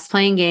he loves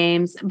playing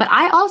games, but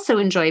I also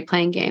enjoy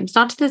playing games,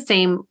 not to the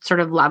same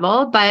sort of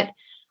level, but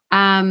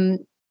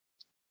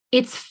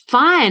it's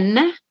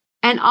fun.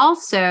 And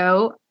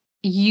also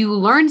you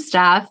learn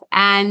stuff,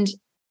 and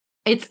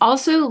it's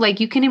also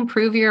you can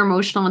improve your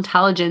emotional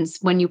intelligence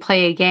when you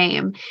play a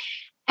game.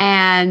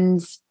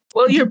 And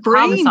your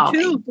brain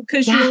too,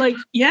 because you're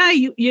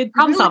you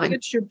problem solving.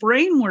 It's your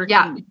brain working.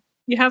 Yeah.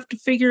 You have to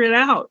figure it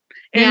out.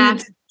 And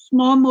it's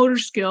small motor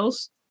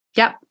skills.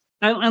 Yep.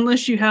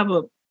 Unless you have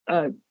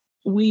a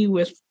Wii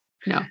with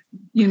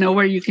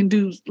Where you can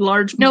do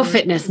large. No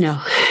fitness.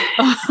 No,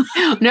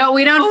 no,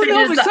 we don't.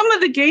 No, but some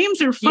of the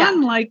games are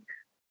fun. Yeah. Like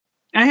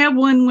I have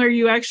one where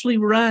you actually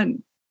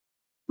run,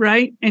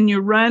 right? And you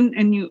run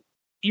and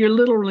you're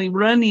literally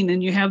running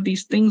and you have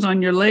these things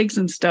on your legs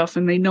and stuff,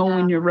 and they know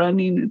when you're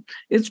running. And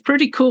it's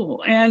pretty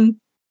cool. And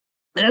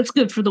that's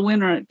good for the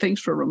winter.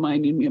 Thanks for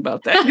reminding me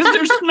about that, because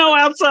there's snow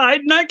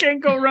outside and I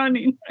can't go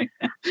running.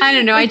 I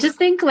don't know. I just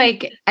think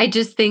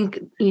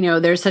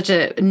there's such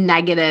a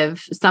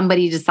negative,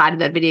 somebody decided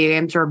that video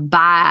games are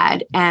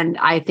bad. And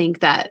I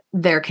think that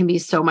there can be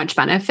so much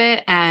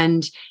benefit,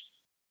 and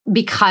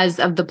because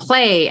of the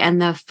play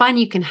and the fun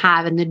you can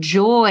have and the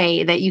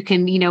joy that you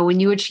can, when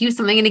you achieve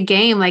something in a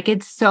game, like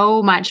it's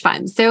so much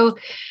fun. So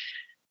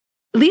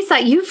Lisa,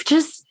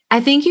 I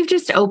think you've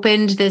just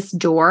opened this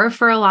door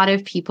for a lot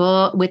of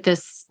people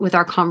with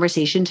our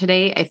conversation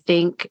today. I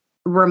think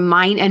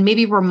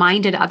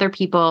reminded other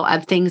people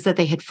of things that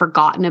they had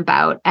forgotten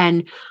about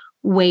and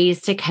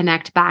ways to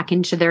connect back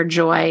into their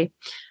joy.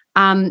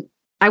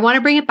 I want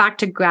to bring it back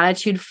to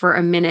gratitude for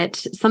a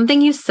minute.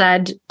 Something you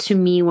said to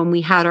me when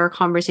we had our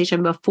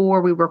conversation before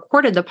we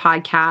recorded the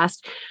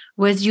podcast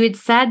was you had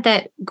said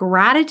that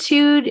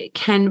gratitude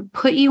can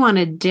put you on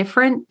a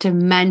different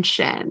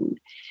dimension.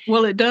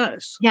 Well, it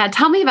does. Yeah.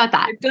 Tell me about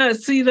that. It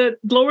does. See, the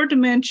lower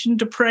dimension,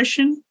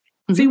 depression.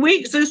 Mm-hmm. See, we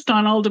exist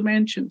on all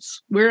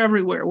dimensions. We're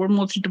everywhere. We're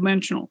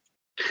multidimensional.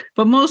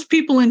 But most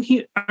people in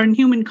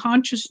human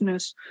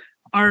consciousness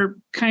are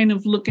kind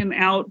of looking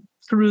out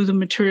through the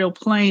material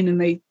plane, and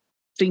they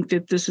think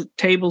that this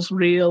table's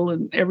real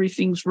and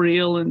everything's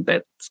real and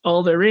that's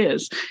all there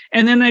is.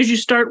 And then as you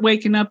start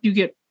waking up, you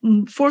get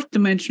fourth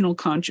dimensional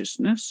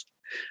consciousness.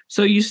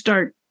 So you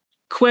start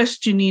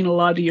questioning a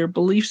lot of your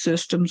belief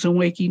systems and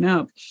waking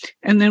up.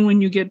 And then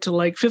when you get to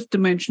like fifth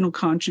dimensional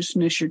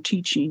consciousness, you're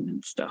teaching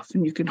and stuff,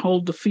 and you can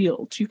hold the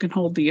fields, you can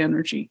hold the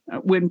energy.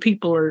 When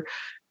people are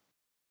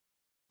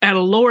at a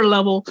lower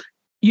level,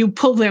 you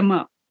pull them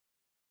up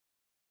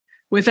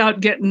without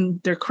getting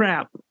their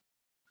crap.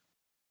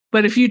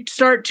 But if you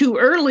start too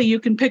early, you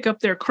can pick up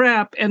their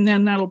crap, and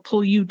then that'll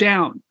pull you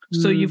down.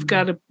 So you've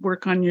got to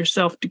work on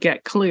yourself to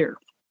get clear.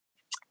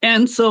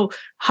 And so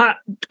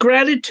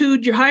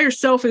gratitude, your higher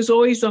self is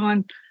always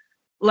on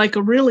like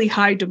a really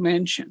high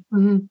dimension.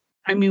 Mm-hmm.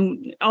 I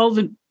mean, all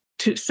the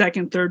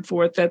second, third,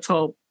 fourth, that's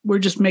all. We're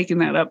just making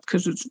that up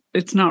because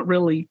it's not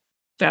really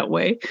that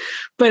way.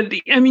 But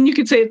I mean, you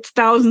could say it's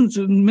thousands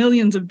and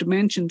millions of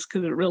dimensions,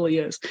 because it really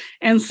is.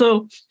 And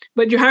so,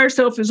 but your higher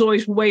self is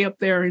always way up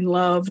there in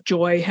love,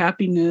 joy,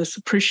 happiness,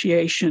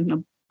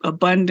 appreciation,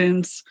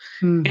 abundance.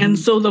 Mm-hmm. And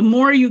so the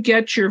more you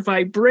get your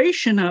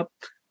vibration up,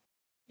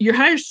 your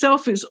higher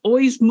self is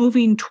always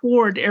moving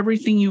toward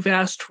everything you've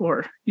asked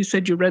for. You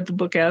said you read the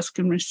book, Ask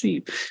and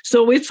Receive.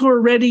 So it's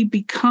already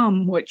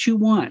become what you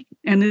want.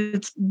 And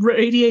it's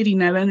radiating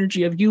that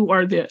energy of you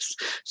are this.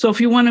 So if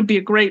you want to be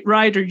a great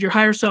writer, your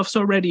higher self's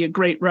already a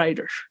great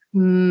writer.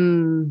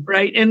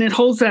 Right? And it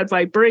holds that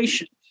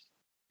vibration.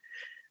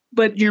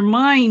 But your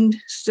mind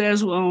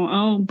says,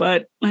 well,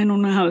 but I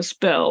don't know how to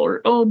spell,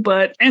 or,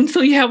 but. And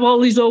so you have all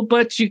these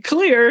buts you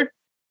clear.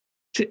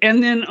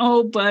 And then,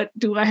 but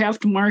do I have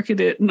to market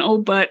it?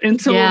 And but. And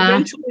so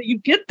eventually you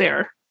get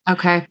there.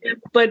 Okay.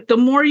 But the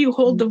more you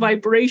hold the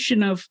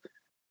vibration of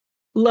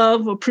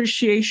love,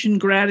 appreciation,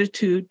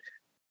 gratitude,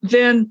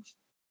 then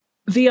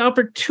the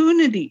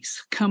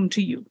opportunities come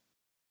to you,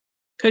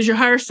 because your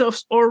higher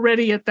self's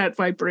already at that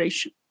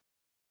vibration.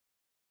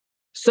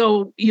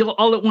 So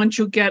all at once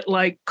you'll get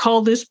like,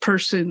 call this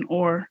person,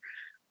 or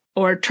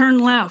turn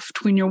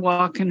left when you're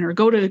walking, or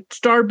go to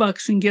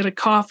Starbucks and get a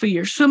coffee,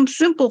 or some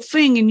simple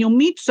thing. And you'll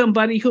meet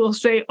somebody who will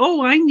say,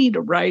 I need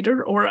a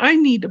writer, or I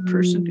need a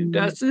person who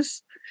does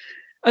this.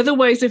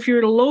 Otherwise, if you're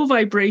at a low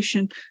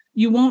vibration,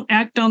 you won't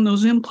act on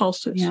those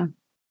impulses. Yeah.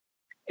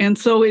 And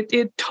so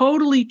it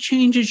totally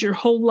changes your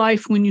whole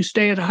life when you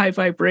stay at a high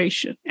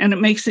vibration, and it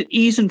makes it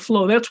ease and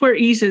flow. That's where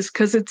ease is,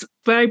 because it's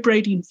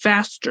vibrating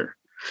faster.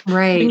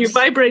 Right. When you're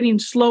vibrating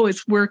slow,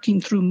 it's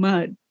working through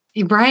mud.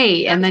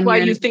 Right. And then why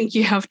you think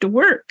you have to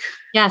work.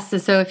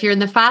 Yes. So if you're in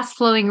the fast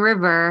flowing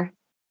river,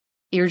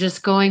 you're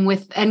just going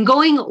with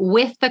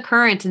the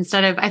current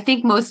instead of, I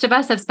think most of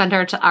us have spent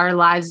our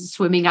lives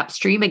swimming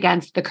upstream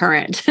against the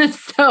current.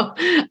 So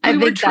we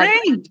were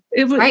trained.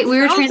 It was right. We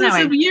were trained that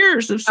way. Of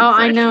years of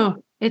I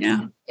know.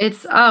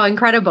 It's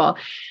incredible.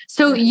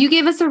 So you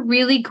gave us a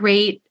really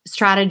great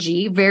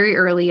strategy very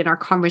early in our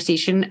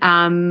conversation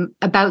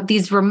about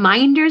these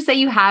reminders that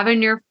you have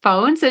in your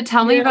phone. So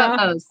tell me about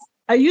those.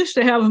 I used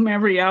to have them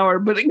every hour,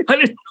 but it got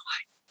annoying.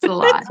 It's a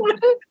lot.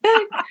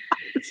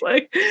 It's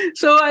like,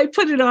 so I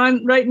put it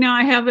on right now.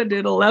 I have it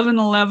at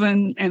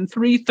 11:11 and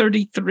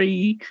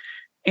 3:33,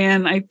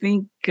 and I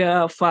think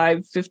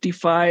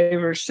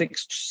 5:55 or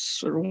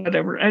 6 or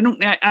whatever.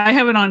 I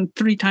have it on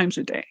 3 times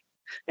a day,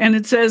 and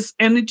it says,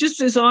 and it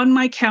just is on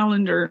my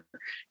calendar,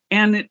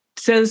 and it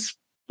says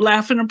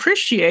laugh and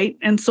appreciate,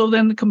 and so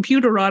then the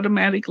computer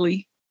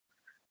automatically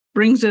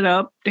brings it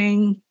up.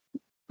 Ding.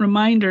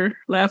 Reminder,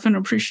 laugh and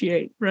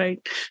appreciate,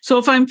 right? So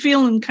if I'm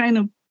feeling kind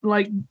of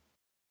like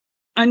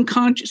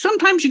unconscious.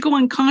 Sometimes you go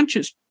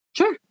unconscious.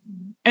 Sure.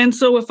 And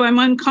so if I'm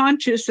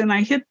unconscious and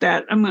I hit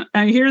that,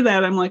 I hear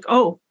that, I'm like,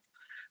 oh,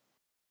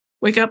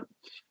 wake up.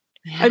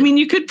 Yeah. I mean,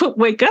 you could put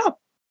wake up.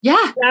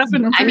 Yeah.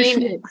 I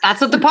mean, that's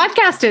what the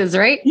podcast is,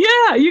 right?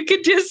 Yeah. You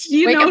could just,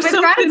 wake up with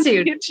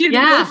gratitude. Get you to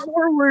go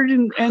forward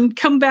and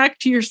come back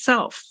to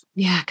yourself.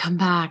 Yeah. Come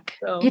back.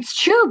 So. It's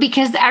true,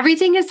 because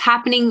everything is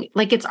happening.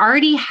 Like, it's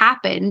already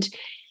happened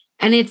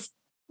and it's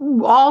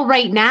all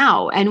right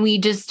now. And we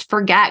just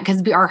forget,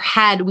 because our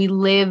head, we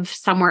live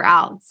somewhere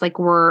else. Like,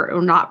 we're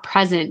not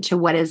present to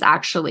what is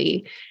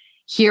actually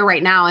here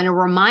right now. And a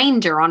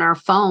reminder on our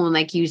phone,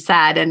 like you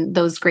said, and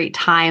those great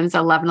times,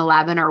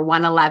 11:11 or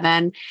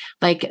 1:11,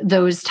 like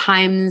those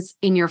times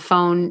in your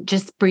phone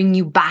just bring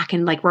you back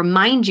and like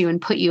remind you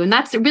and put you. And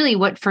that's really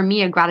what, for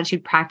me, a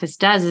gratitude practice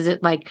does, is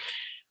it like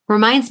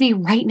reminds me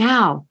right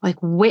now, like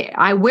where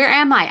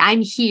am I?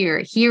 I'm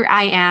here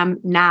I am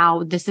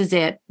now. This is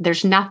it.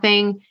 There's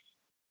nothing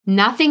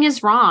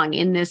is wrong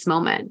in this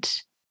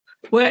moment.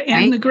 Well,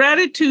 and the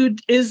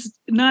gratitude is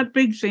not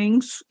big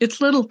things.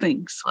 It's little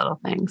things. Little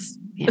things.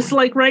 Yeah. It's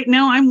like right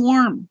now I'm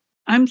warm.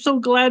 I'm so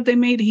glad they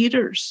made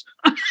heaters.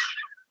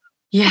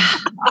 Yeah.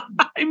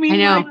 I mean, I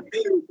know.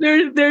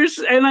 Like, there's,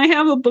 and I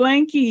have a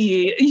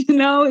blankie,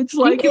 it's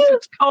like, if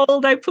it's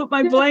cold, I put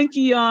my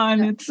blankie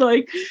on. It's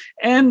like,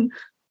 and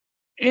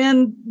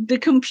the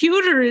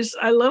computer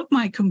I love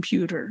my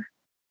computer.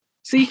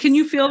 See, can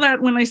you feel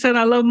that when I said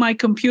I love my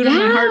computer?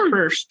 Yeah. My heart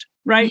burst.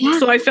 Right. Yeah.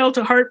 So I felt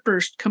a heart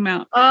burst come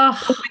out.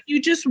 But when you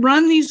just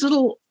run these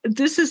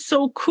this is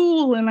so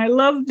cool. And I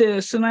love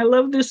this. And I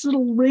love this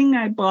little ring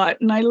I bought.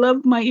 And I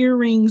love my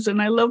earrings.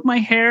 And I love my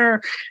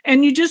hair.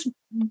 And you just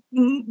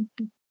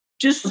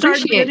start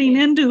getting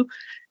into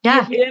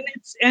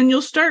and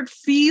you'll start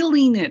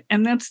feeling it.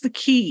 And that's the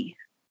key.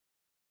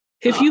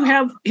 If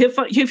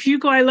you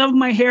go, I love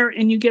my hair,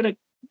 and you get a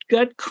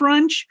gut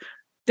crunch,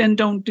 then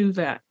don't do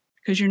that,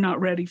 because you're not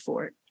ready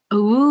for it.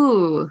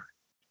 Ooh.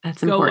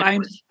 That's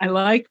important. I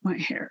like my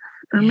hair,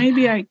 or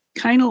maybe I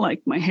kind of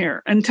like my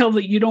hair, until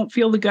you don't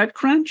feel the gut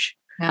crunch.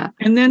 Yeah.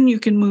 And then you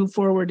can move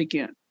forward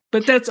again.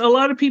 But that's a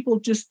lot of people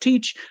just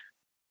teach.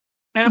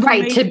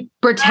 Right. To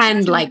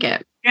pretend like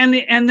it.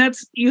 And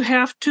that's, you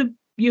have to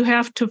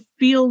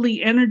feel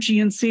the energy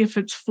and see if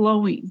it's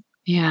flowing.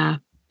 Yeah.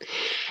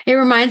 It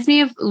reminds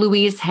me of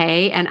Louise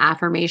Hay and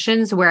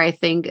affirmations, where I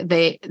think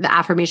the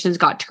affirmations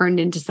got turned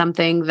into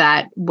something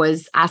that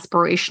was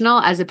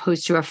aspirational, as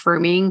opposed to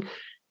affirming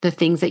the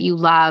things that you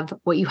love,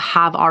 what you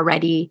have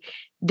already,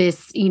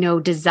 this,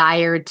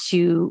 desire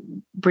to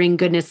bring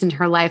goodness into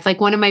her life.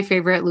 Like, one of my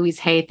favorite Louise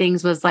Hay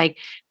things was like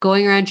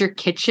going around your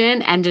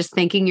kitchen and just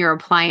thanking your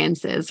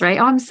appliances, right?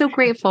 Oh, I'm so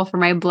grateful for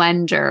my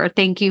blender.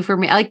 Thank you for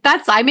me. Like,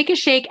 I make a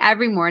shake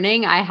every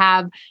morning. I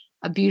have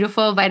a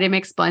beautiful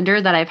Vitamix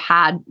blender that I've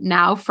had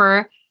now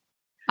for,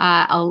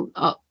 I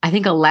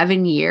think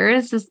 11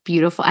 years. It's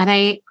beautiful. And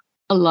I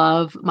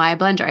love my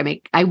blender.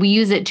 We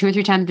use it 2 or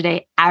 3 times a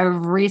day,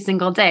 every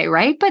single day.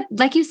 Right. But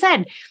like you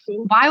said,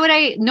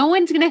 no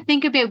one's going to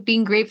think about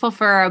being grateful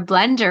for a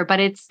blender, but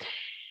it's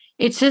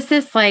just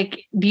this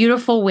like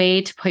beautiful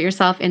way to put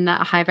yourself in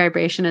that high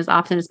vibration as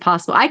often as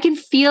possible. I can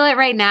feel it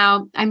right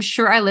now. I'm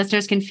sure our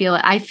listeners can feel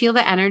it. I feel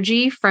the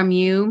energy from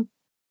you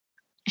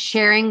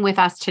sharing with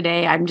us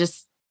today. I'm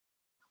just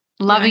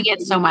loving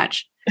it so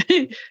much.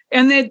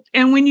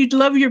 And when you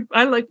love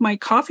I like my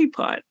coffee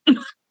pot.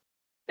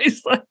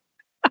 It's like,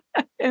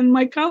 and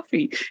my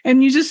coffee,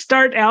 and you just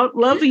start out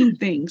loving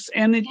things,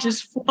 and it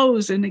just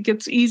flows, and it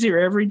gets easier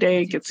every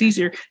day. It gets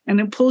easier, and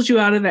it pulls you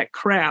out of that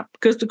crap,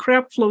 because the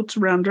crap floats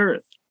around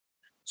Earth.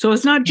 So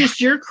it's not just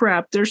your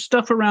crap. There's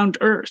stuff around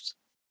Earth.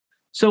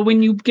 So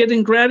when you get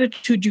in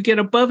gratitude, you get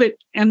above it,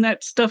 and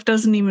that stuff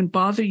doesn't even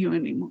bother you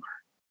anymore.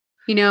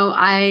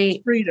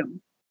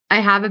 Freedom. I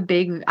have a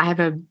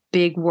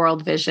big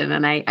world vision,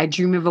 and I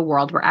dream of a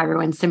world where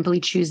everyone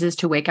simply chooses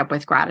to wake up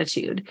with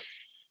gratitude.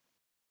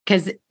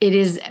 Because it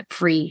is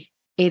free,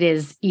 it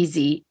is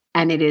easy,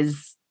 and it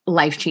is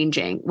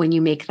life-changing when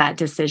you make that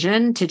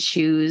decision to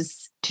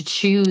choose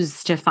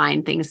to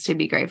find things to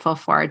be grateful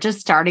for. Just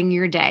starting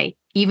your day,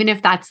 even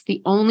if that's the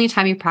only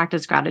time you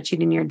practice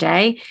gratitude in your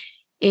day,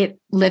 it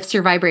lifts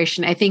your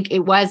vibration. I think it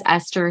was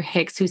Esther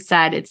Hicks who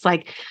said it's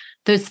like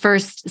those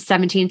first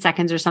 17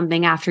 seconds or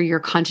something after you're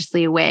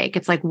consciously awake.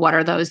 It's like, what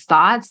are those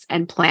thoughts?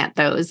 And plant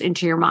those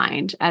into your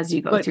mind as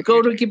you go through.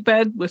 Go to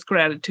bed with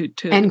gratitude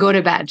too. And go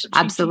to bed.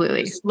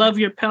 Absolutely. Love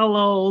your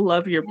pillow,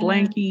 love your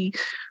blankie,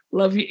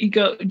 love you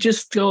go,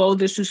 oh,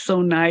 this is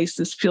so nice.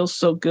 This feels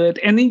so good.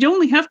 And then you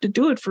only have to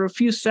do it for a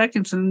few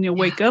seconds, and then you'll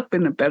wake up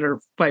in a better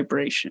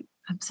vibration.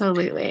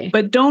 Absolutely.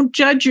 But don't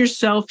judge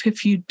yourself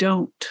if you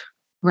don't.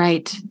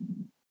 Right.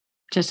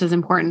 Just as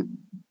important.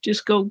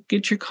 Just go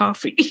get your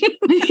coffee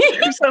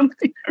or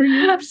something.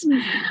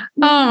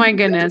 Oh my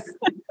goodness.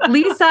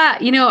 Lisa,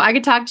 I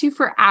could talk to you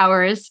for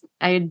hours.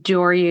 I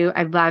adore you.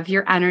 I love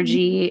your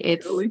energy.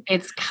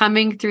 It's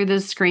coming through the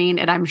screen,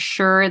 and I'm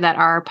sure that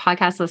our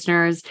podcast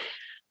listeners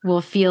will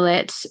feel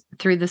it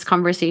through this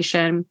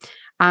conversation.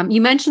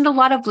 You mentioned a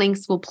lot of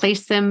links. We'll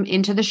place them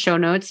into the show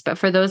notes. But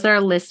for those that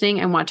are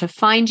listening and want to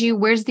find you,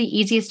 where's the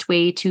easiest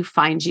way to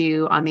find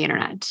you on the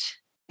internet?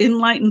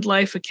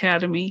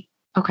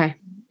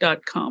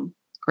 EnlightenedLifeAcademy.com.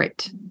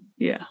 Great.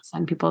 Yeah.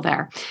 Send people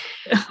there.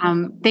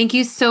 Thank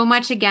you so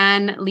much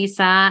again,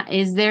 Lisa.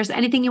 Is there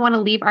anything you want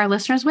to leave our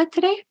listeners with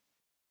today?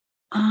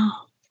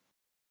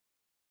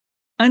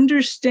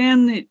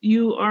 Understand that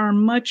you are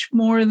much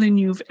more than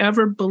you've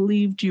ever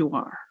believed you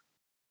are.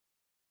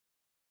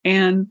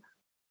 And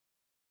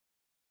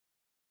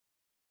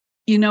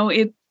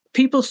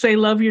people say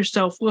love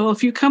yourself. Well,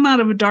 if you come out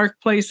of a dark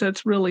place,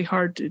 that's really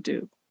hard to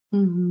do.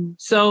 Mm-hmm.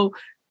 So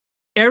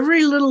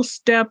every little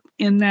step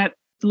in that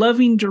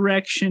loving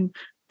direction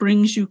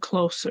brings you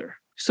closer.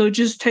 So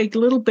just take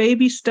little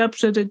baby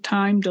steps at a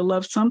time to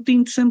love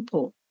something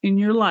simple in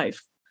your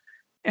life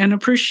and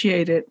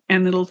appreciate it,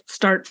 and it'll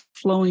start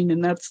flowing,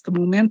 and that's the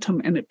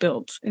momentum, and it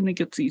builds and it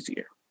gets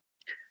easier.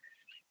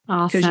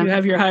 Awesome. Because you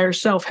have your higher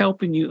self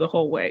helping you the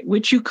whole way,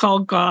 which you call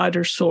God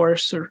or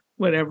Source or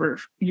whatever,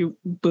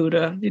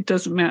 Buddha. It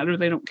doesn't matter.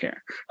 They don't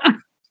care.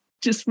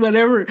 Just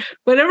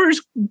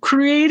whatever's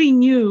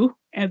creating you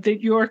and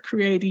that you're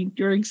creating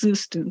your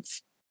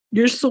existence,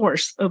 your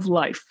source of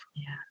life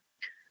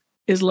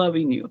is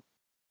loving you.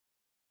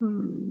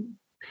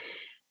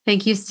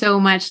 Thank you so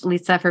much,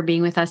 Lisa, for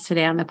being with us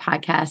today on the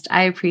podcast.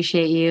 I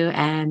appreciate you.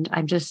 And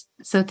I'm just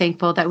so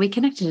thankful that we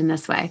connected in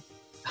this way.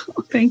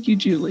 Oh, thank you,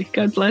 Julie.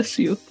 God bless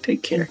you.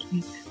 Take care.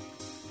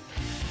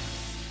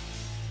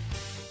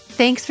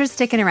 Thanks for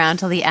sticking around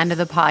till the end of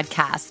the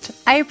podcast.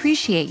 I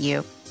appreciate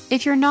you.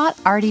 If you're not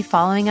already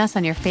following us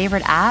on your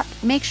favorite app,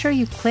 make sure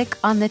you click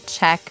on the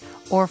check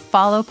or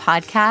follow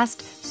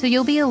podcast so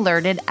you'll be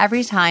alerted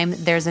every time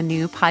there's a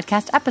new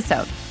podcast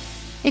episode.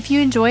 If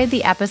you enjoyed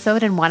the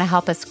episode and want to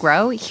help us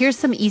grow, here's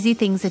some easy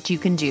things that you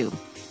can do.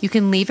 You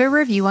can leave a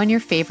review on your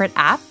favorite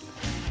app.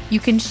 You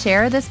can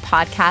share this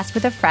podcast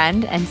with a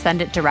friend and send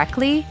it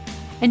directly.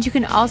 And you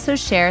can also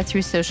share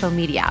through social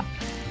media.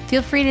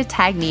 Feel free to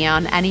tag me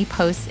on any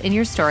posts in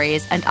your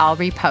stories and I'll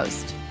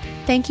repost.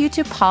 Thank you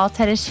to Paul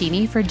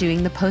Tedeschini for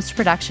doing the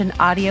post-production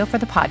audio for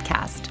the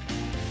podcast.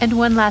 And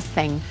one last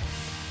thing.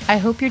 I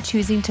hope you're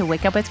choosing to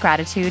wake up with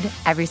gratitude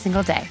every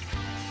single day.